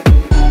fool.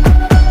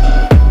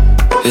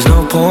 There's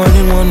no point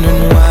in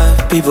wondering why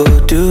people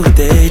do what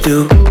they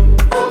do.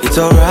 It's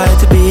alright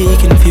to be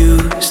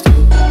confused,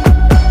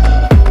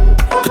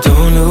 but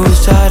don't lose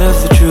sight of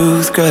the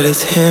truth. Girl,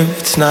 it's him,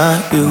 it's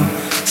not you.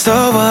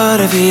 So what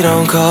if he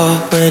don't call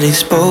when he's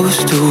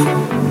supposed to?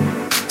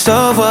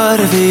 So what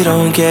if he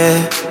don't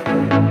care?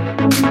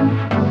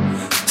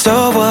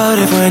 So what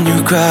if when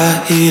you cry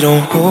he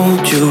don't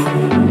hold you?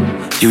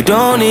 You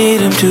don't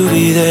need him to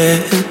be there.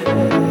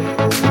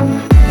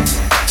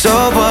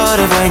 So what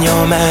if when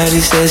you're mad he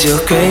says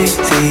you're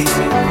crazy?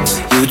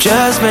 You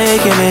just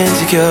make him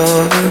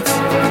insecure.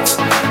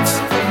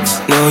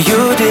 No,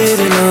 you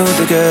didn't lose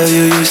the girl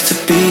you used to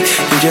be.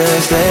 You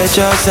just let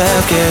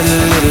yourself get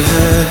a little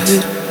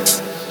hurt.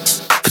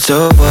 But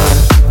so what?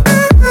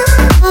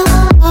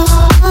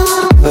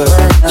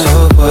 So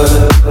what?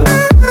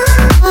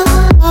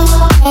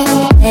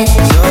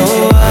 So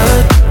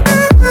what?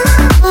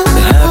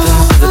 It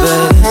happens to the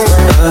best of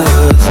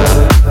us.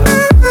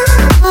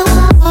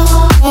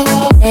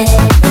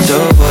 So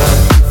what?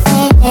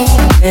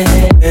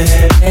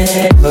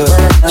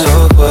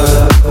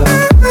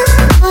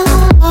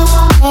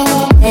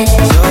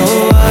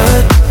 So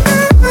what?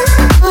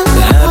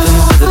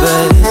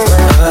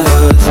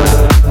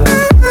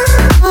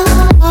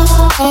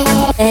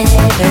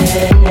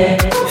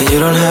 You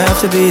don't have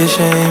to be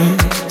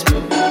ashamed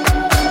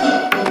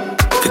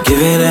for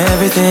giving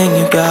everything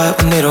you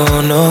got when they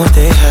don't know what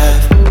they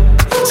have.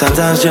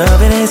 Sometimes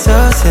jumping ain't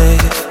so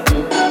safe,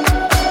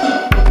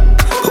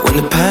 but when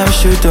the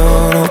parachute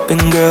don't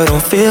open, girl,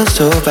 don't feel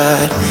so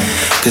bad.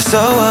 Cause so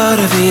what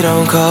if he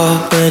don't call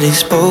when he's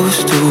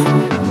supposed to?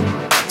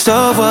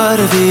 So what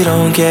if he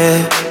don't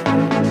care?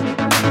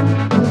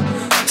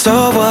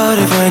 So what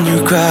if when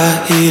you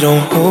cry he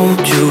don't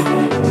hold you?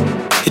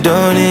 You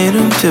don't need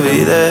him to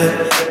be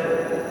there.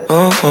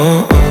 Oh,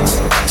 oh, oh.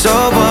 So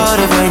what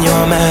if when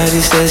you're mad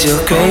he says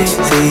you're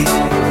crazy?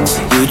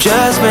 You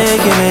just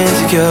make him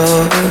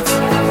insecure.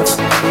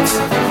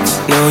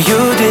 No,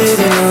 you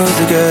didn't lose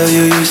the girl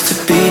you used to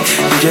be.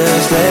 You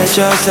just let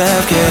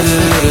yourself get a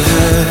little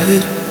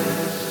hurt.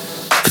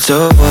 But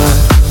so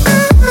what?